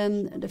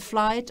 the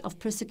flight of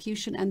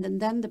persecution, and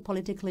then the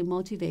politically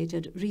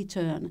motivated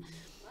return.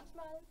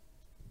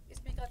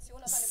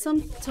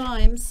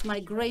 Sometimes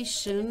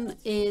migration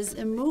is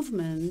a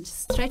movement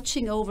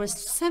stretching over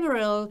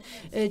several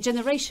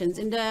generations.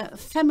 In the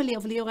family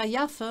of Liora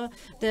Jaffe,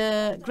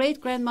 the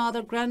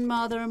great-grandmother,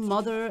 grandmother,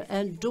 mother,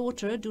 and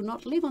daughter do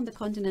not live on the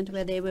continent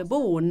where they were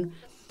born.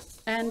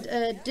 And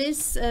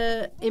this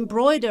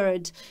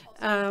embroidered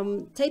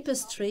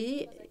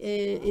tapestry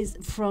is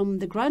from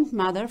the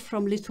grandmother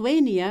from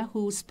Lithuania,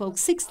 who spoke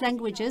 6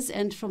 languages,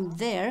 and from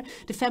there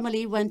the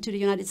family went to the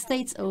United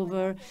States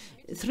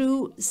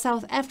through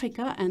South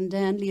Africa, and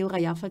then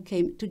Liora Jaffe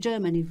came to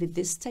Germany with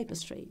this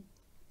tapestry.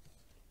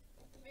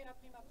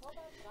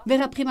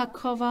 Vera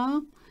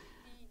Primakova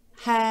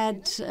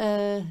had,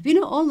 we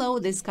all know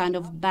this kind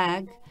of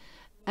bag,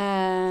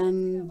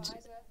 and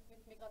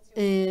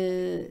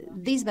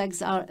these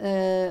bags are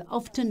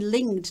often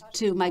linked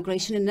to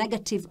migration in a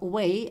negative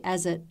way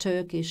as a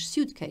Turkish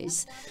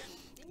suitcase.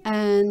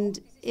 And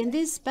in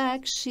this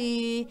bag,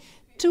 she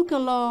took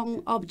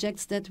along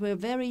objects that were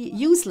very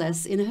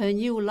useless in her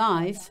new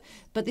life,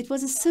 but it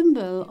was a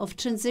symbol of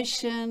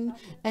transition,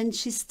 and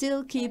she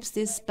still keeps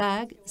this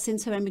bag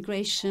since her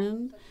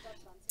emigration,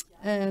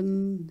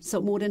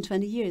 so more than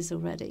 20 years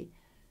already.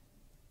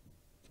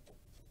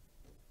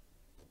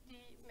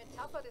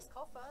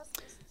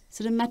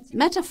 So the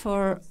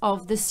metaphor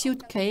of the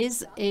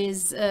suitcase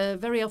is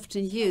very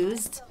often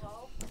used,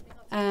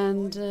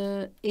 and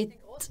it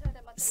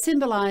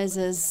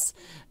symbolizes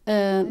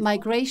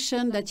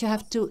migration, that you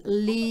have to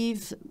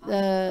leave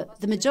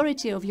the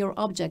majority of your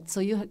objects. So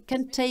you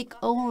can take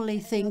only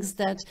things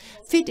that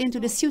fit into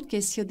the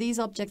suitcase. So these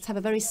objects have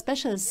a very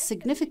special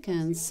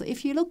significance. So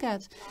if you look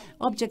at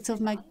objects of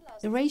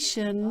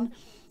migration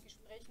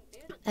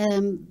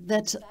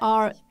that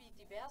are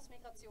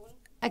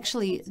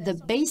actually the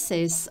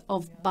basis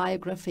of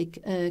biographic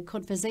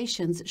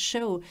conversations,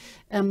 show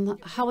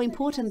how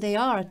important they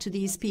are to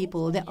these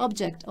people. The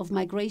object of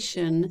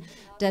migration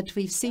that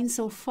we've seen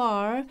so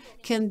far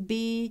can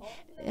be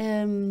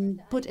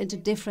put into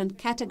different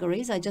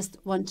categories. I just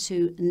want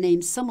to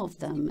name some of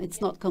them. It's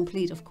not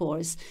complete, of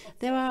course.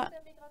 There are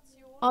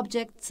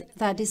objects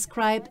that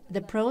describe the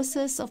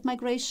process of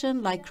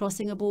migration, like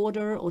crossing a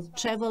border or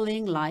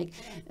traveling, like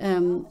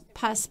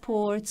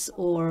passports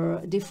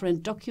or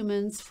different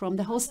documents from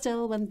the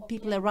hostel when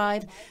people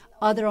arrive.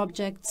 Other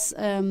objects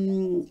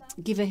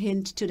give a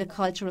hint to the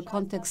cultural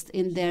context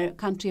in their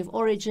country of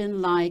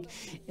origin, like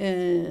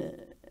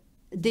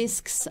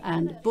discs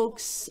and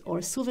books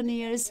or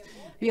souvenirs.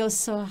 We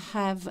also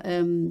have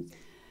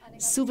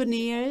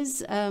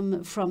souvenirs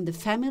from the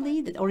family,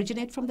 that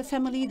originate from the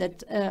family,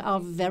 that are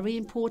very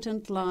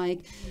important,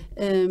 like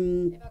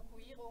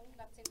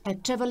a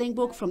traveling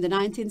book from the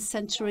 19th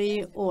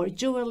century, or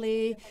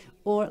jewelry,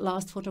 or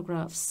last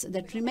photographs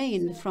that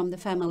remain from the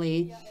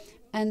family.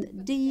 And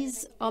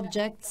these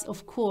objects,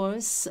 of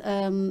course,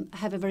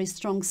 have a very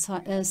strong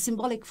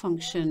symbolic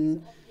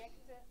function.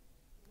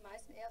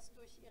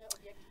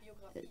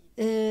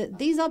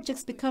 These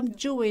objects become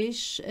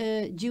Jewish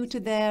due to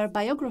their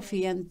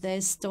biography and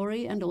their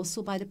story, and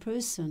also by the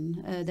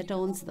person that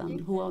owns them,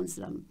 who owns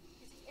them.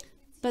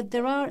 But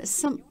there are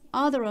some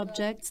other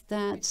objects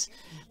that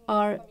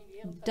are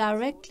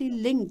directly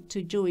linked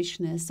to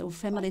Jewishness or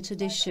family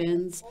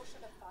traditions,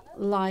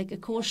 like a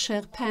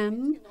kosher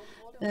pen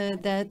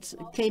that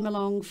came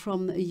along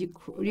from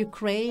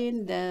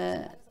Ukraine,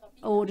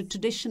 or the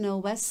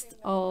traditional west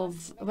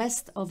of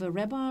a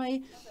rabbi.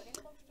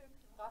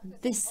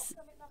 This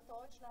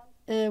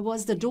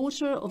was the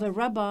daughter of a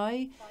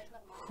rabbi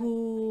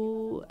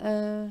who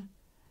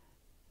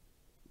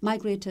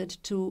migrated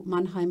to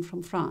Mannheim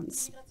from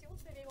France.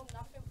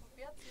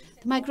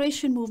 The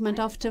migration movement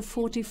after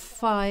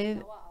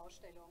 45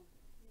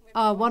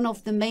 are one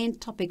of the main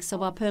topics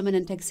of our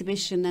permanent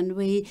exhibition, and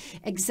we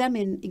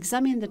examine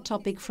the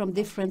topic from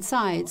different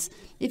sides.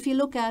 If you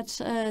look at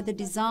the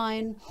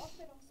design,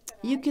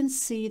 you can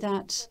see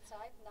that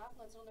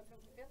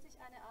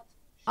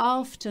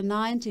after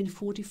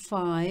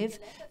 1945,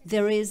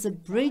 there is a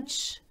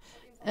bridge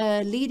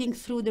leading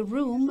through the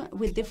room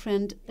with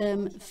different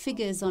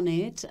figures on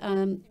it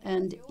and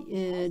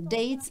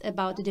dates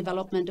about the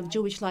development of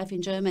Jewish life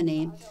in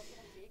Germany.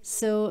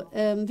 So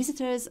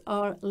visitors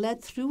are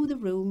led through the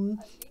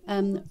room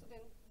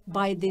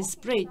by this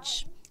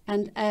bridge.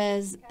 And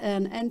as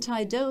an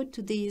antidote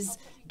to these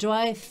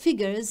dry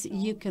figures,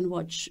 you can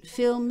watch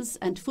films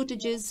and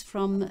footages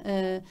from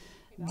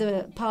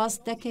the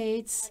past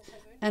decades.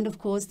 And of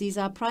course, these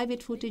are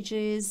private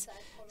footages,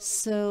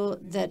 so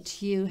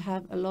that you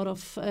have a lot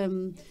of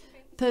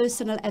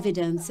personal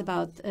evidence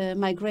about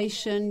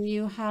migration.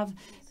 You have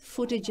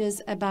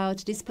footages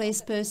about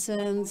displaced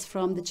persons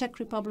from the Czech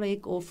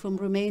Republic or from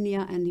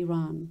Romania and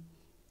Iran.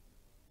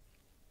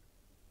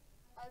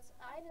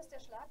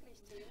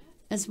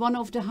 As one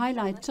of the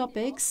highlight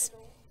topics,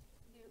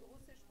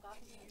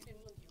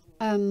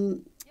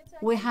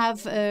 we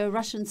have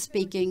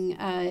Russian-speaking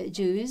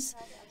Jews.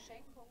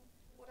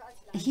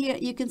 Here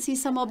you can see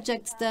some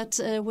objects that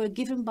were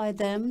given by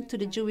them to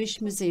the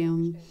Jewish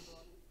Museum.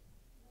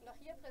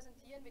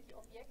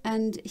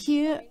 And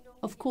here,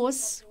 of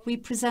course, we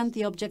present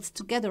the objects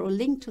together or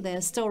linked to their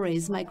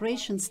stories,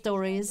 migration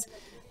stories.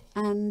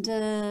 And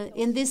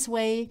in this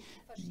way,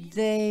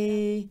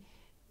 they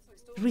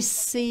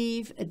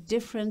receive a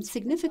different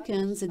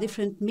significance, a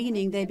different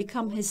meaning. They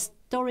become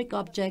historic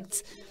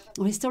objects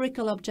or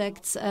historical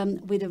objects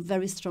with a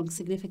very strong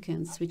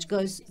significance, which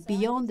goes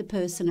beyond the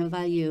personal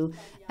value.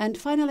 And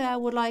finally, I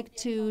would like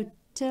to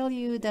tell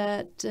you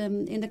that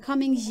in the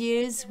coming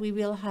years, we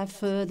will have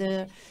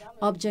further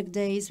object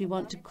days. We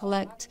want to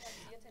collect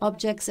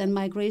objects and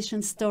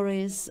migration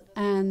stories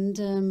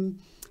and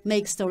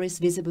make stories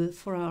visible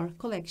for our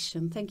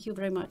collection. Thank you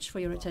very much for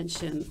your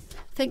attention.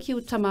 Thank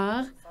you,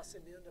 Tamar.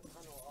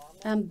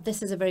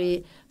 This is a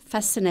very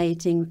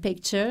fascinating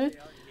picture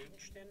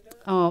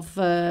of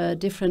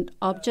different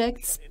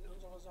objects.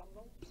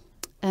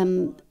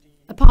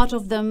 A part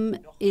of them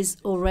is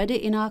already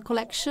in our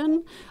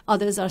collection.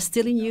 Others are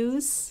still in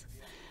use.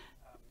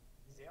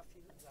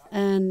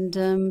 And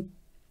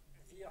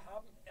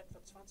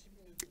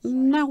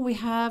now we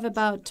have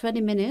about 20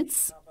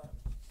 minutes.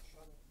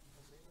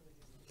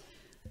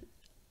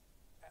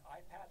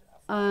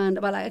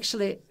 And well,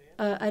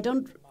 I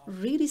don't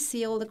really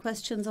see all the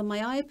questions on my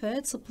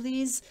iPad, so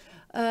please,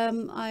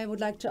 I would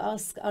like to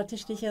ask our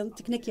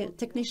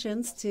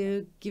technicians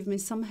to give me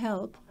some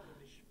help.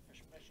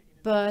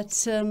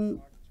 But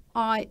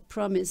I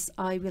promise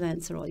I will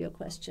answer all your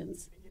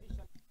questions.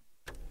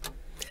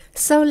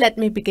 So let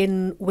me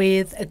begin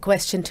with a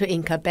question to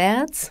Inka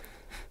Bertz.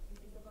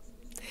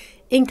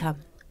 Inka,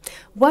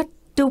 what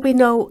do we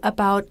know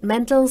about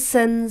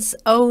Mendelssohn's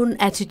own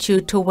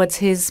attitude towards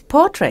his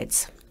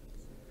portraits?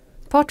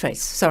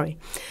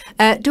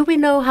 Do we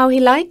know how he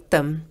liked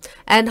them?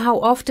 And how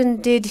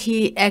often did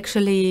he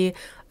actually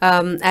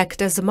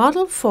act as a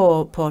model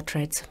for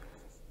portraits?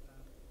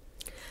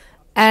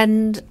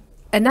 And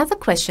another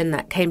question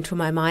that came to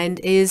my mind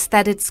is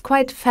that it's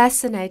quite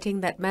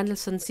fascinating that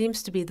Mendelssohn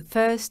seems to be the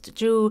first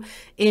Jew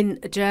in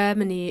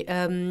Germany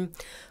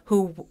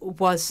who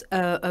was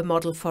a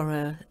model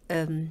for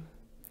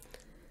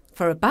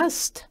a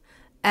bust.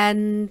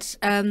 And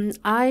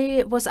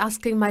I was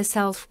asking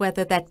myself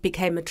whether that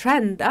became a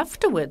trend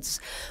afterwards,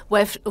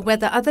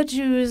 whether other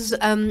Jews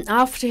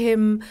after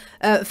him,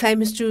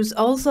 famous Jews,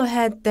 also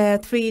had their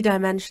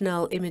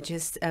three-dimensional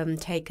images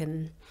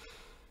taken.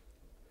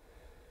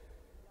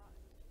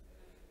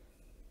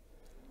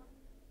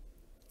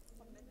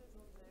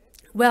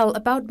 Well,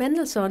 about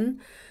Mendelssohn,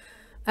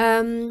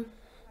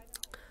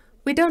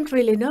 we don't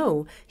really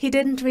know. He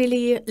didn't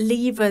really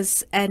leave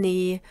us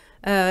any.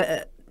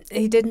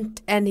 He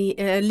didn't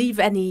leave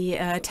any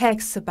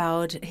texts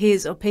about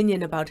his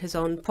opinion about his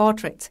own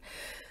portraits.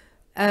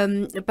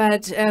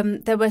 but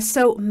there were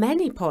so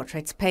many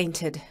portraits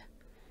painted.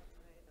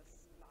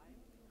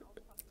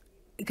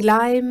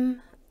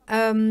 Gleim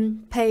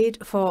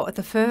paid for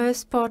the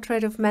first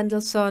portrait of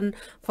Mendelssohn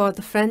for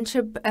the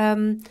Friendship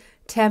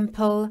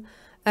Temple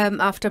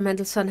after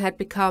Mendelssohn had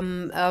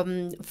become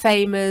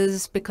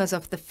famous because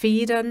of the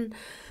Federn.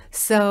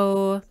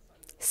 So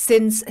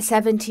since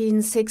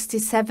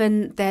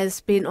 1767, there's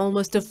been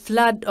almost a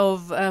flood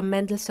of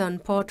Mendelssohn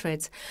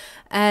portraits.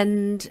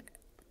 And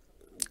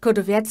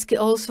Kodowiecki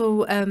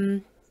also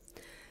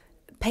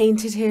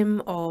painted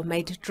him or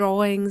made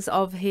drawings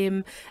of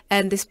him,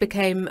 and this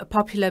became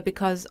popular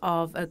because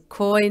of a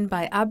coin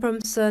by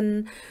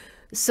Abramson.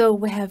 So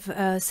we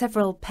have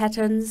several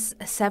patterns,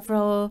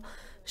 several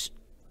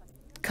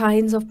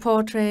kinds of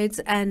portraits,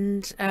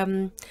 and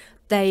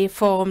they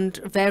formed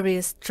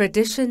various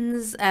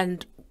traditions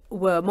and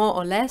were more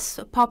or less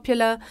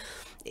popular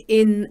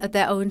in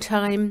their own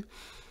time.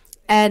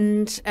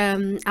 And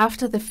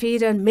after the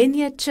Federn,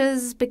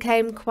 miniatures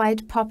became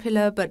quite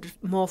popular, but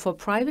more for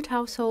private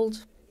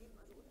households.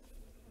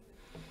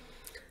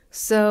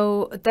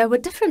 So there were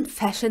different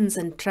fashions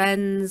and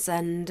trends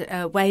and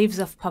waves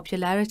of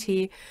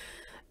popularity.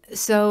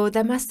 So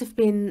there must have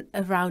been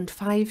around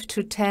 5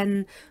 to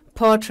 10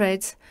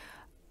 portraits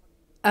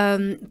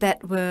that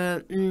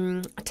were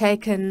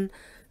taken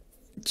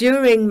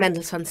during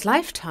Mendelssohn's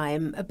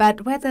lifetime.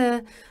 But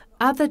whether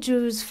other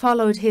Jews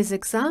followed his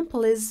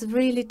example is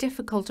really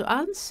difficult to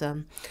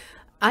answer.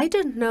 I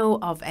don't know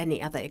of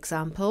any other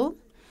example.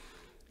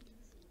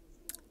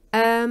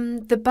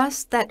 The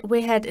bust that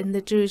we had in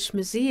the Jewish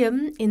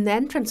Museum in the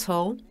entrance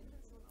hall,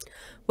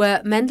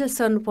 where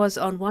Mendelssohn was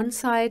on one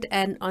side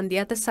and on the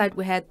other side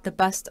we had the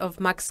bust of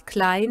Max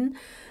Klein,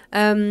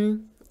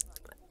 Abraham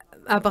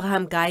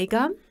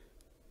Geiger.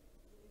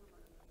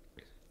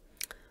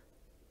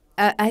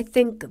 I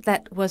think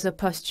that was a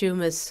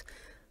posthumous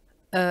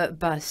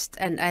bust,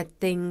 and I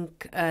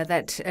think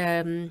that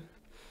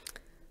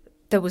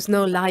there was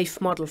no live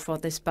model for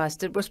this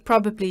bust. It was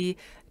probably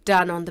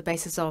done on the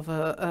basis of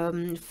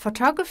a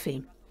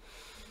photography.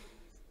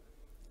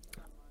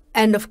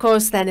 And of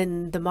course, then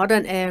in the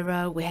modern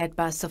era, we had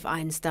busts of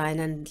Einstein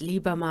and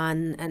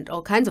Liebermann and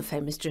all kinds of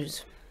famous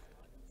Jews.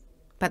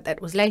 But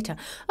that was later.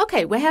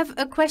 Okay, we have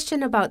a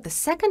question about the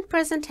second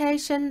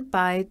presentation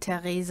by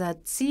Theresa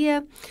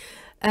Ziehe.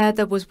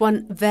 There was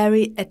one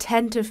very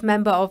attentive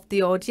member of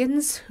the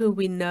audience who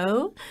we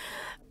know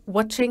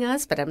watching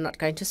us, but I'm not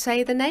going to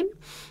say the name.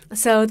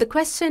 So the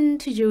question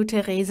to you,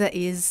 Theresa,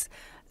 is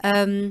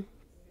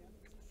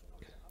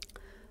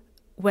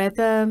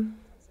whether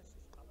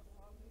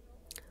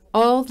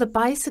all the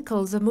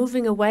bicycles are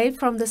moving away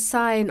from the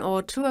sign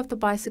or two of the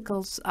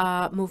bicycles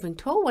are moving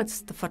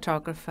towards the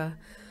photographer.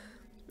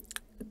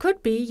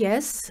 Could be,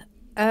 yes.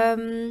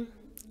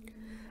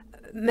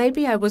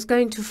 Maybe I was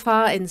going too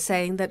far in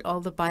saying that all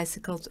the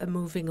bicycles are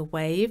moving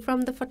away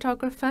from the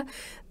photographer,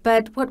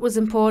 but what was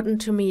important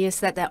to me is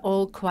that they're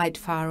all quite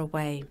far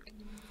away.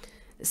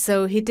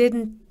 So he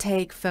didn't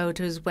take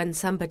photos when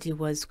somebody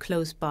was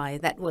close by.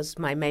 That was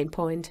my main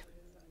point.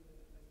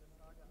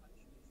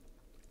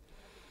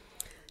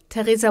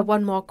 Theresa,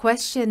 one more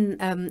question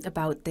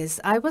about this.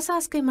 I was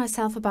asking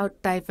myself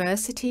about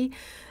diversity.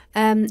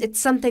 It's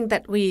something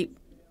that we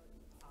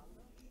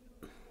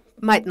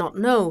might not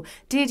know.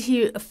 Did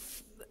he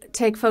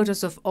take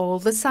photos of all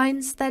the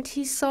signs that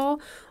he saw,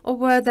 or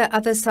were there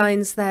other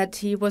signs that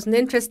he wasn't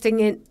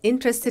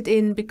interested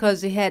in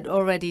because he had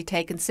already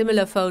taken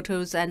similar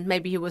photos and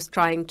maybe he was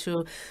trying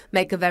to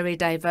make a very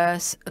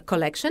diverse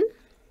collection?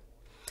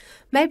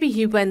 Maybe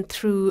he went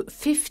through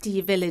 50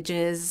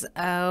 villages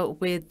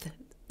with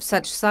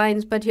such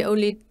signs, but he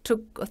only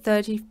took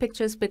 30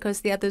 pictures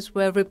because the others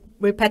were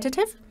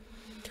repetitive?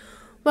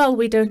 Well,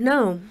 we don't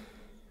know.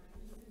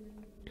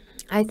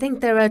 I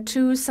think there are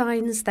 2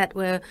 signs that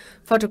were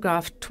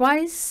photographed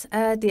twice.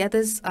 The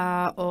others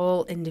are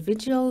all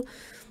individual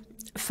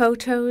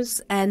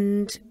photos,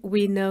 and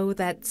we know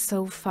that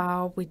so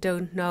far we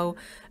don't know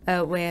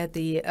where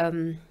the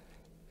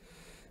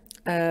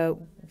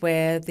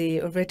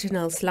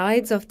original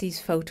slides of these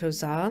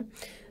photos are.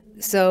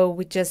 So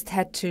we just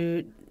had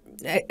to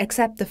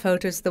accept the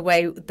photos the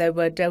way they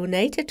were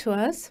donated to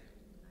us.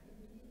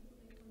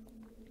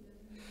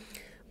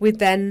 We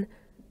then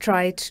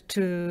tried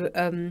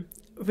to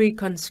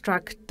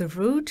reconstruct the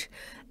route,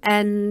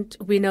 and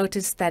we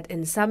noticed that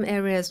in some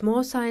areas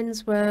more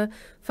signs were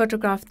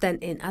photographed than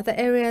in other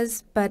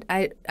areas, but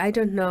I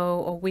don't know,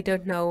 or we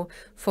don't know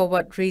for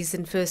what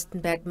reason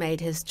Fürstenberg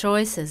made his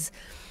choices.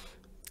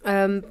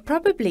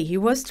 Probably he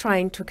was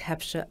trying to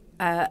capture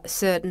a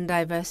certain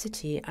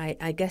diversity.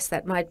 I guess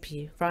that might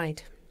be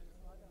right.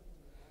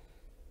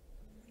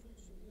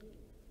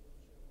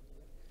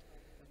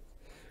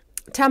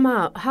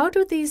 Tamar, how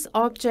do these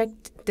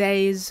object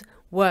days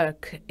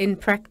work in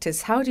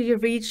practice? How do you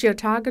reach your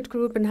target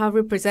group, and how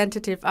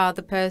representative are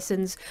the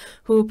persons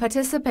who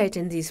participate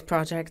in these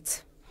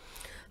projects?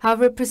 How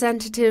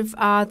representative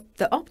are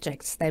the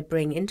objects they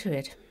bring into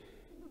it?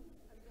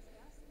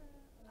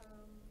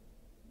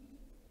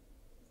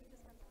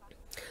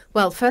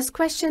 Well, first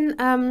question,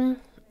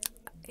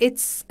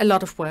 it's a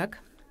lot of work.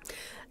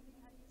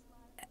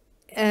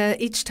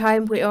 Each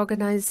time we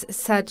organize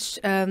such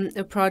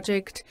a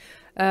project,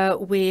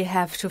 we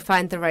have to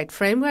find the right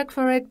framework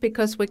for it,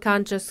 because we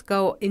can't just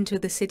go into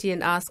the city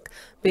and ask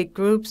big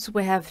groups.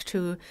 We have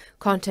to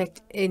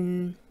contact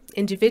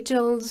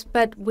individuals,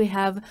 but we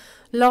have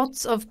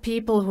lots of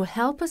people who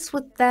help us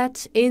with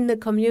that in the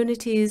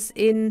communities,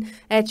 in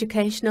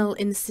educational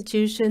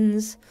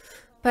institutions.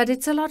 But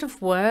it's a lot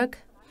of work.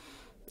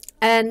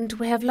 And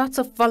we have lots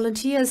of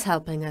volunteers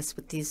helping us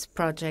with these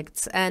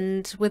projects.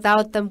 And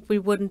without them, we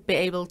wouldn't be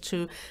able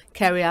to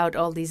carry out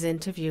all these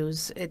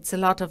interviews. It's a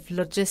lot of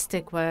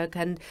logistic work.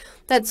 And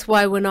that's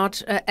why we're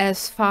not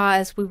as far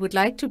as we would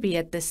like to be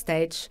at this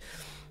stage.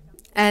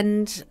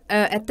 And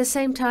at the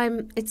same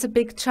time, it's a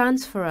big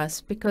chance for us,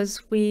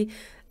 because we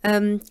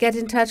get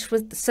in touch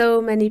with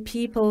so many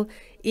people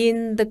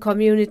in the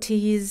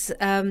communities.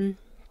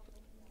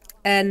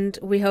 And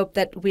we hope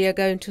that we are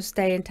going to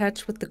stay in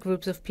touch with the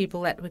groups of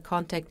people that we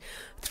contact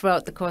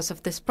throughout the course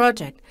of this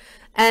project.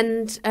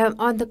 And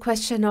on the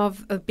question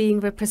of being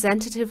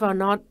representative or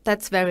not,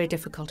 that's very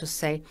difficult to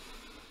say.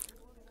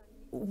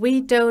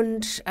 We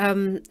don't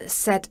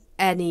set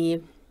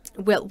any,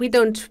 well, we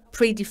don't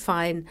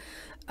predefine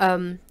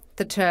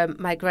the term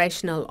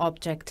migrational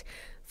object.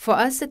 For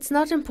us, it's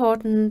not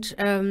important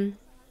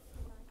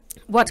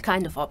what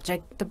kind of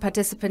object the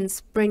participants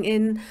bring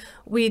in.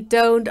 We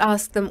don't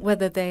ask them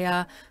whether they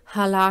are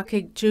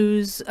Halakhic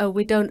Jews.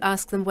 We don't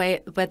ask them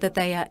whether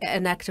they are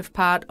an active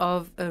part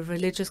of a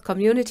religious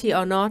community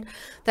or not.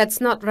 That's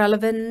not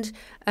relevant.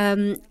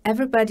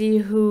 Everybody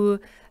who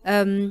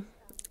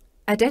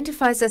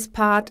identifies as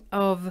part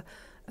of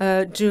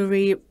a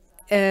jury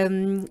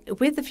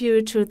with a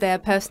view to their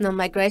personal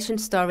migration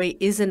story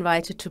is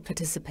invited to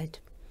participate.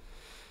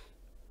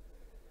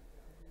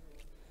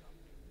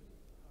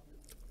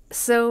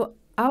 So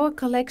our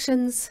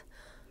collections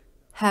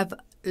have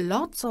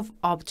lots of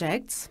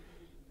objects,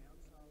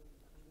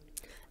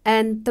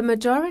 and the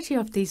majority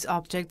of these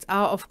objects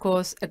are, of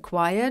course,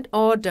 acquired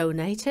or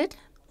donated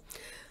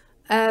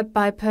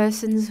by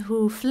persons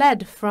who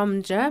fled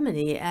from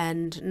Germany,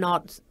 and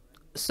not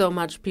so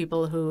much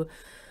people who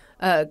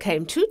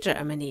came to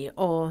Germany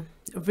or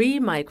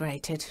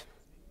remigrated.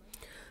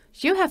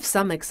 You have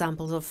some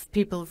examples of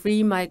people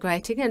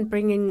remigrating and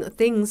bringing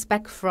things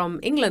back from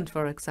England,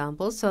 for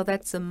example. So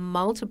that's a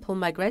multiple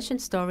migration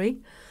story.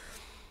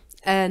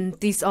 And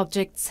these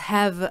objects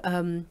have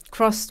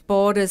crossed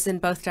borders in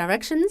both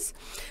directions.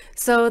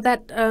 So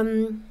that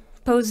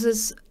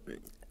poses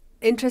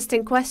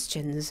interesting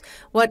questions.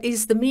 What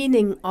is the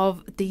meaning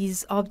of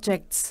these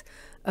objects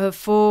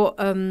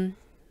during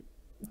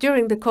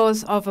the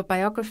course of a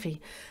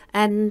biography?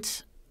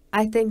 And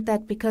I think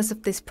that because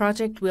of this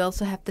project, we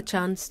also have the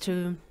chance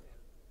to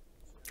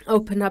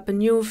open up a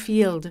new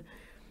field.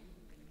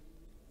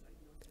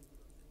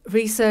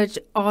 Research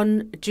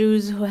on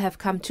Jews who have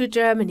come to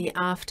Germany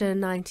after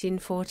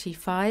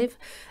 1945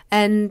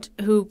 and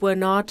who were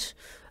not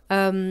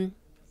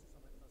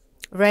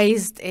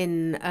raised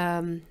in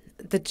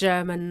the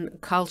German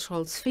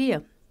cultural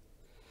sphere.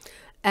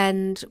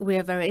 And we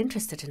are very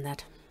interested in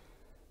that.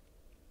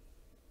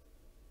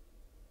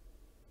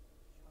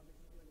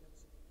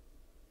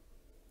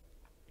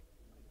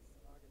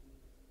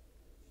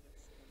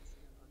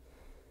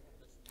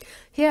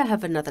 Here I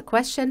have another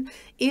question.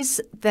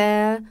 Is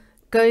there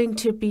going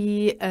to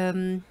be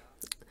a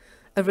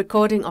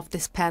recording of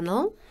this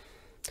panel?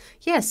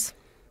 Yes.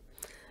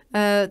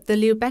 The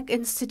Baeck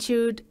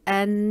Institute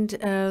and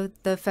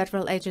the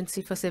Federal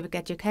Agency for Civic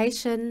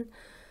Education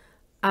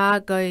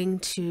are going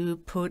to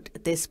put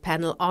this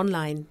panel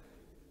online.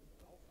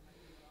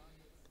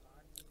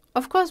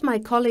 Of course, my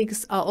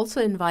colleagues are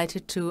also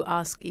invited to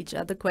ask each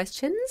other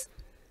questions.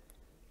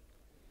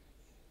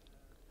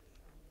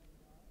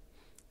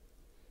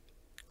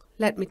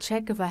 Let me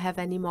check if I have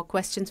any more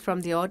questions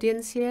from the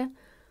audience here.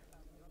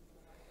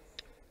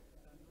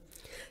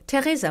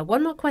 Theresa,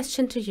 one more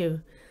question to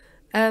you.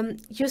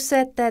 You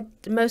said that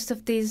most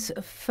of these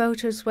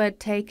photos were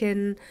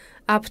taken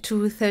up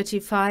to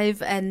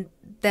 35, and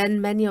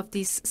then many of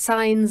these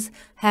signs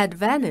had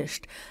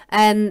vanished.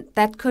 And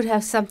that could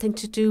have something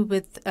to do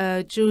with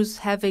Jews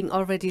having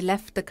already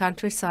left the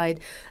countryside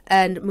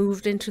and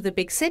moved into the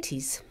big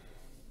cities.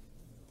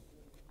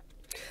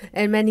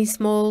 In many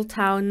small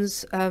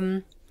towns,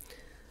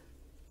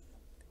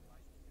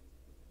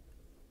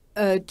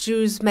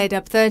 Jews made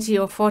up 30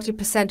 or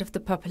 40% of the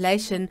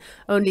population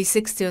only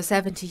 60 or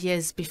 70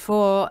 years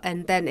before,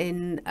 and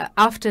then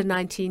after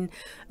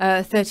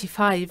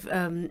 1935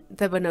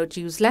 there were no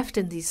Jews left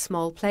in these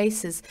small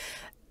places.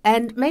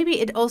 And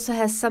maybe it also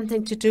has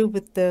something to do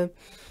with the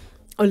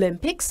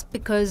Olympics,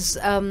 because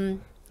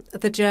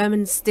the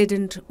Germans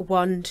didn't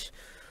want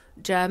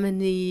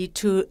Germany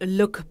to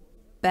look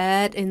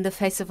bad in the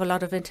face of a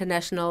lot of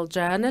international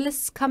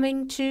journalists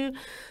coming to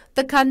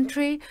the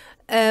country.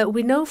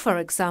 We know, for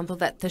example,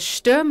 that the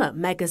Stürmer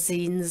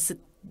magazines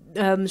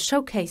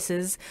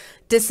showcases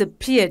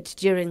disappeared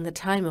during the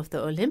time of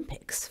the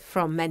Olympics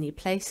from many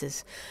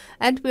places.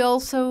 And we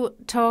also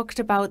talked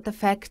about the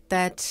fact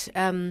that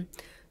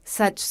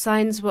such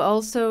signs were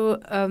also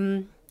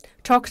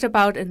talked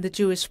about in the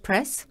Jewish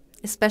press,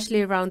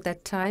 especially around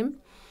that time.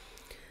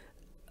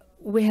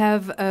 We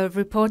have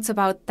reports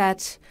about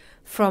that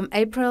from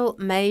April,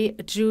 May,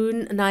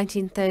 June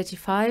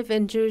 1935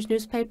 in Jewish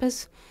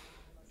newspapers.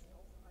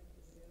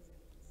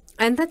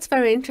 And that's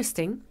very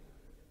interesting,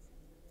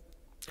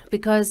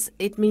 because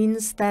it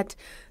means that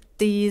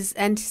these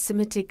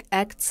anti-Semitic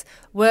acts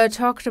were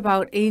talked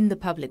about in the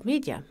public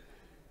media.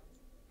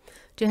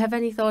 Do you have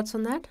any thoughts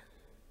on that?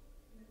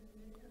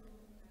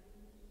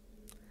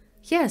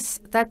 Yes,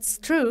 that's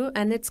true,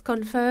 and it's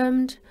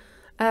confirmed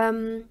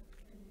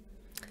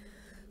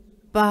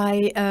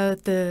by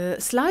the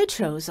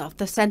slideshows of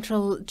the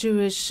Central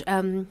Jewish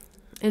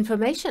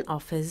Information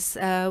Office,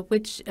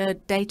 which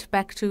date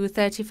back to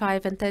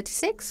 35 and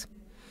 36.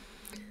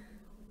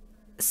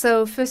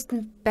 So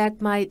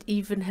Fürstenberg might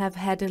even have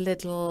had a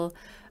little,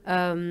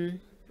 they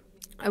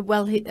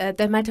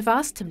might have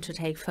asked him to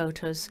take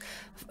photos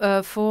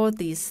for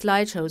these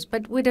slideshows,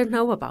 but we don't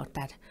know about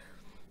that.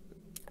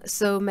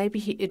 So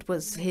maybe it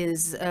was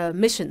his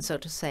mission, so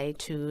to say,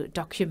 to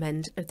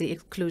document the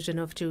exclusion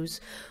of Jews.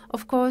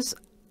 Of course,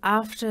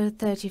 after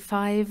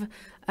 35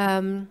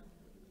 and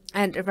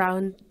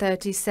around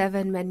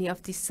 37, many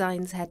of these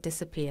signs had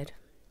disappeared.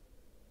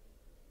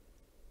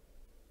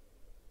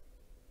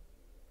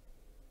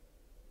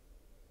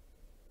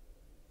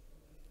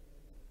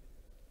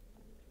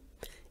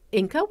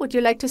 Inka, would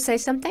you like to say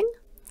something?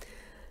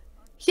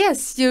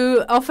 Yes,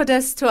 you offered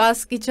us to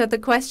ask each other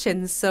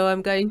questions, so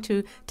I'm going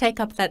to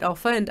take up that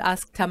offer and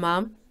ask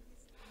Tamar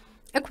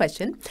a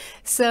question.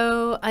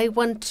 So I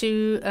want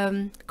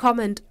to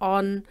comment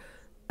on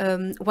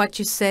what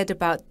you said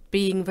about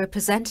being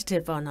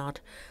representative or not.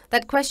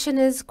 That question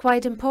is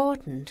quite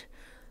important.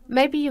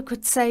 Maybe you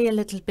could say a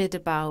little bit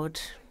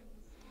about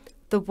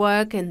the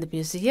work in the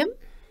museum.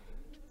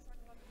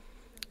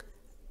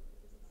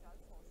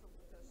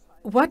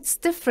 What's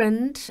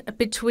different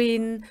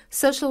between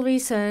social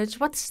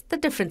research? What's the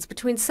difference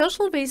between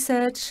social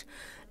research,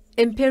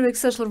 empiric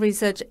social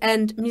research,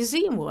 and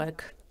museum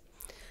work?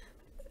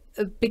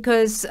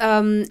 Because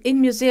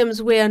in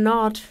museums we are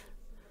not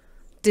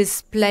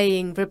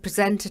displaying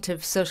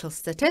representative social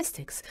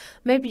statistics.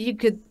 Maybe you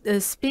could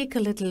speak a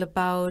little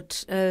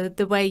about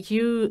the way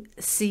you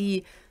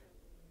see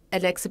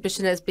an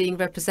exhibition as being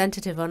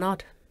representative or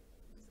not.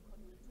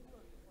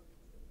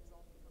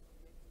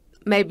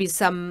 Maybe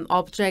some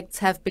objects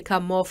have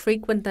become more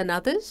frequent than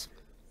others.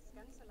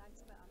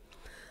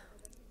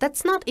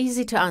 That's not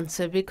easy to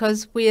answer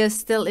because we are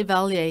still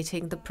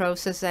evaluating the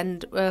process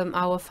and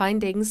our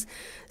findings.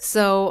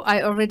 So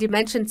I already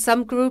mentioned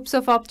some groups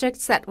of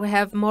objects that we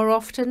have more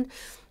often.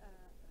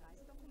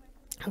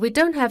 We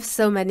don't have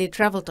so many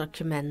travel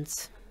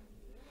documents.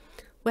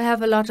 We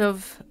have a lot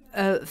of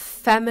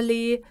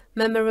family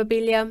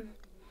memorabilia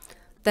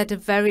that are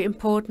very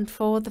important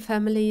for the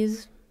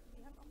families.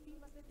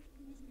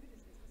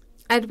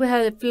 And we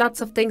have lots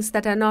of things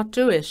that are not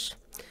Jewish,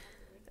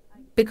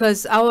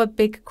 because our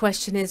big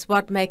question is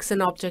what makes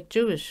an object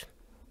Jewish.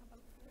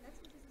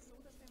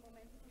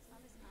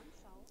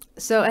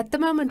 So at the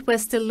moment we're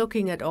still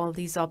looking at all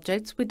these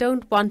objects. We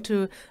don't want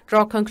to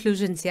draw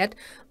conclusions yet,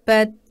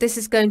 but this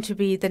is going to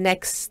be the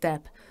next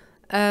step.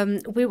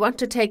 We want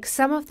to take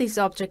some of these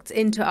objects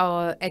into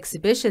our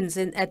exhibitions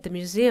at the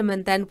museum,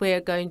 and then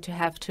we're going to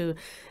have to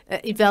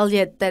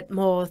evaluate that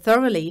more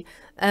thoroughly.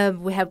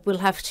 We'll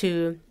have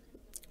to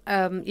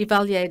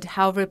evaluate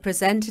how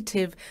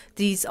representative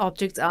these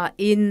objects are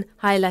in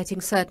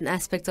highlighting certain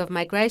aspects of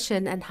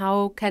migration and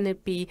how can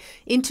it be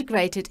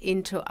integrated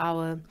into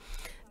our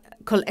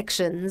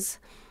collections.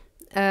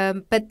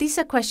 But these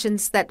are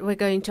questions that we're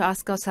going to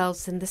ask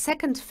ourselves in the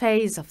second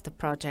phase of the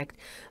project.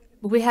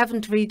 We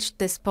haven't reached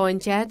this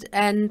point yet,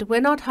 and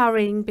we're not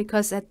hurrying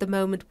because at the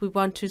moment we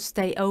want to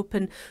stay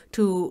open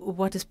to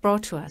what is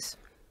brought to us.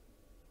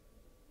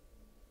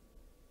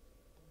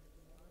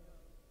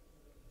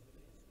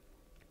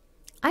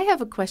 I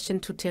have a question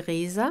to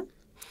Theresa.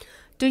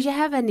 Do you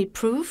have any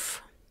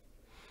proof?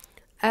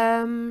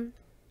 Or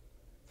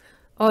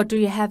do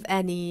you have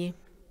any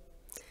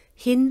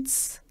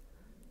hints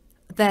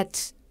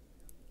that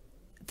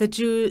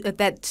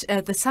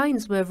the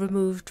signs were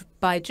removed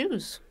by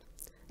Jews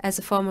as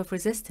a form of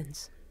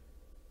resistance?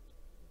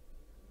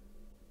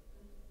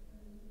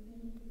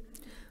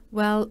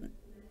 Well,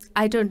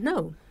 I don't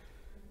know.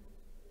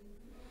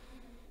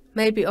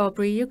 Maybe,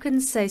 Aubrey, you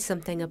can say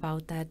something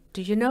about that.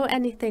 Do you know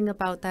anything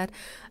about that?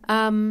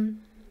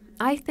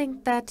 I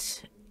think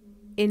that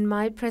in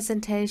my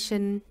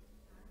presentation,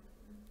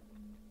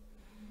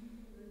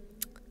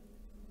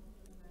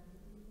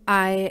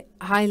 I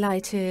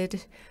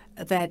highlighted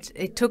that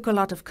it took a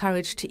lot of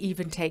courage to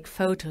even take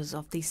photos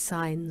of these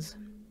signs.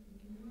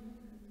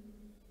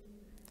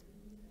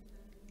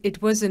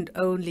 It wasn't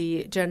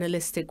only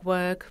journalistic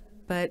work,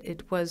 but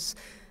it was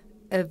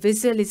a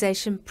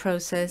visualization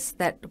process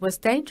that was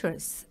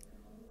dangerous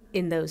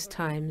in those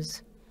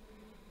times.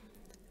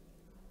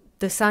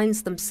 The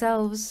signs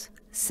themselves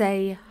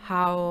say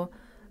how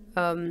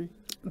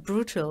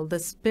brutal the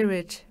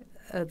spirit,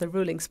 the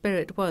ruling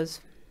spirit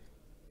was.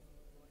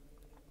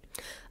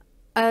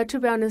 To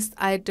be honest,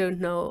 I don't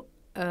know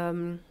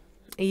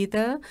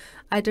either.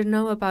 I don't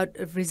know about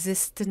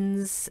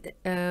resistance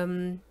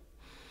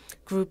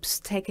groups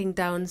taking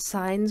down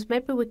signs.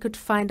 Maybe we could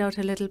find out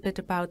a little bit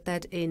about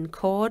that in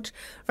court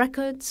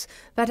records,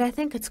 but I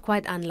think it's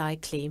quite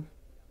unlikely.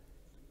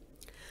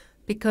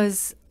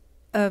 Because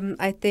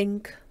I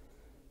think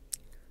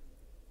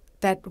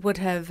that would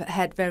have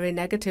had very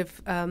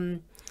negative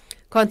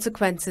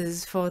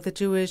consequences for the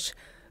Jewish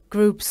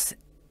groups.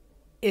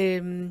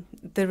 The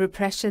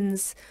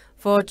repressions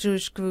for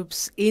Jewish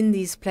groups in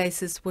these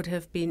places would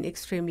have been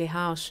extremely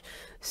harsh.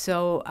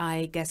 So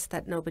I guess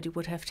that nobody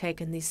would have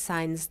taken these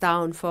signs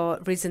down for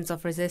reasons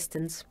of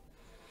resistance.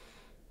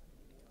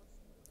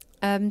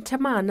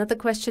 Tamar, another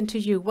question to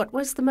you. What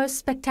was the most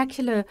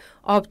spectacular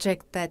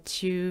object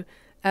that you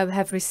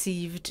have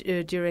received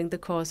during the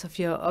course of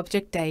your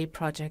Object Day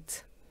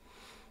project?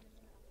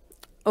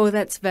 Oh,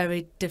 that's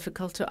very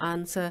difficult to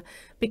answer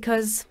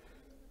because,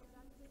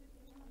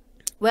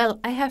 well,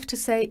 I have to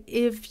say,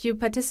 if you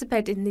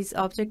participate in these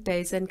Object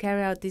Days and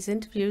carry out these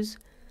interviews,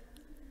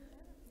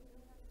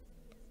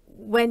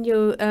 when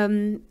you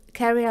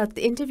carry out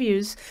the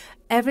interviews,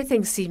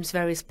 everything seems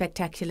very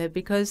spectacular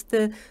because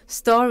the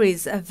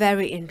stories are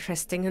very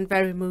interesting and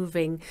very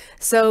moving.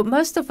 So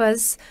most of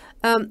us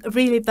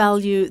really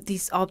value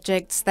these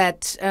objects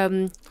that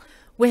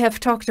we have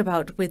talked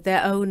about with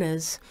their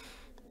owners.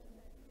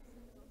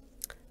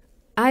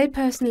 I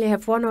personally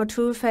have one or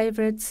two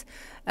favorites.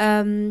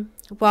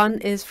 One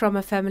is from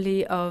a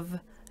family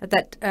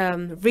that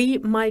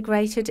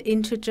re-migrated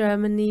into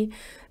Germany,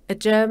 a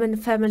German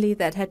family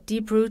that had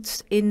deep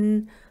roots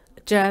in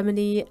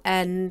Germany,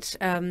 and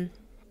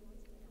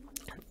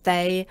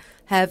they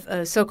have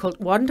a so-called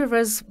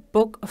Wanderers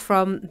book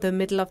from the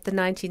middle of the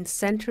 19th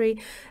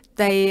century.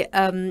 They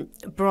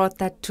brought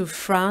that to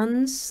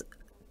France.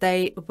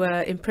 They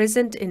were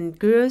imprisoned in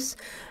Gurs,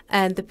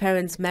 and the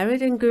parents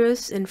married in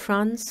Gurs in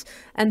France,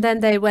 and then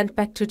they went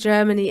back to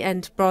Germany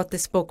and brought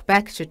this book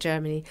back to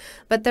Germany.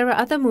 But there are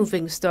other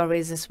moving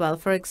stories as well.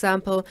 For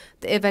example,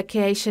 the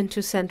evacuation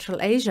to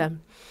Central Asia.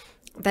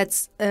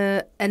 That's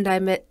a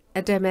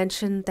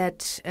dimension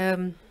that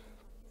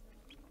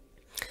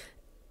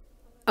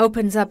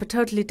opens up a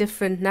totally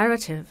different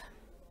narrative.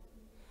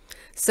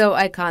 So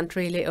I can't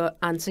really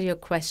answer your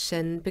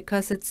question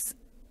because it's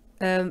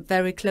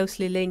very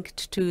closely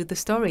linked to the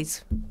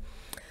stories.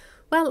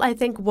 Well, I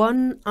think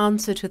one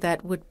answer to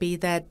that would be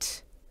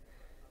that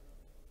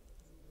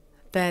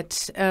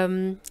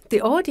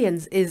the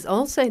audience is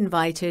also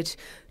invited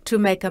to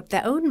make up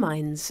their own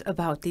minds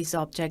about these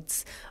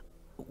objects.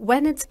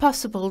 When it's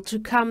possible to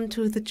come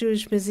to the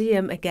Jewish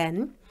Museum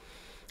again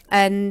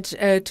and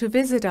to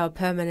visit our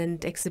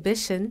permanent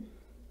exhibition,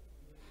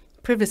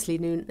 previously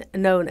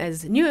known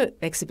as New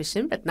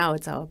Exhibition, but now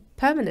it's our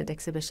permanent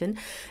exhibition.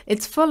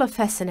 It's full of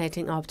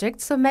fascinating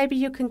objects, so maybe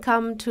you can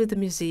come to the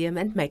museum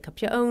and make up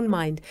your own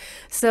mind.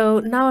 So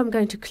now I'm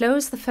going to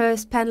close the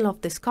first panel of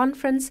this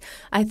conference.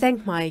 I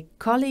thank my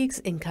colleagues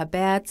Inka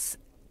Bertz,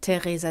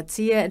 Theresa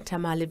Ziehe and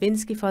Tamar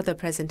Lewinsky for their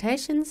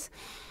presentations.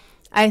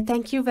 I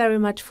thank you very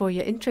much for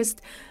your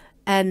interest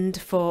and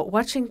for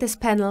watching this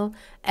panel,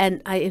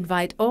 and I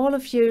invite all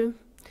of you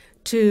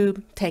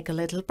to take a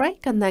little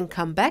break and then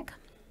come back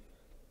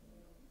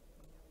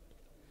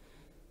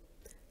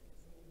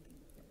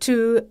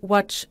to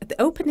watch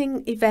the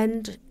opening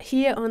event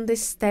here on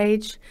this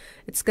stage.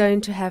 It's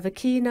going to have a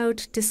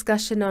keynote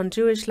discussion on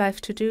Jewish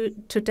life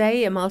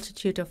today, a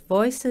multitude of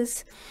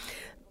voices.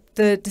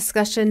 The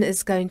discussion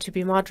is going to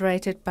be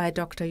moderated by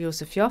Dr.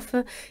 Josef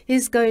Joffe.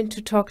 He's going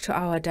to talk to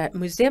our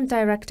museum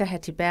director,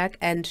 Hetty Baeck,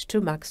 and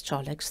to Max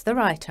Czolek, the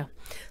writer.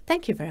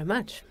 Thank you very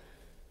much.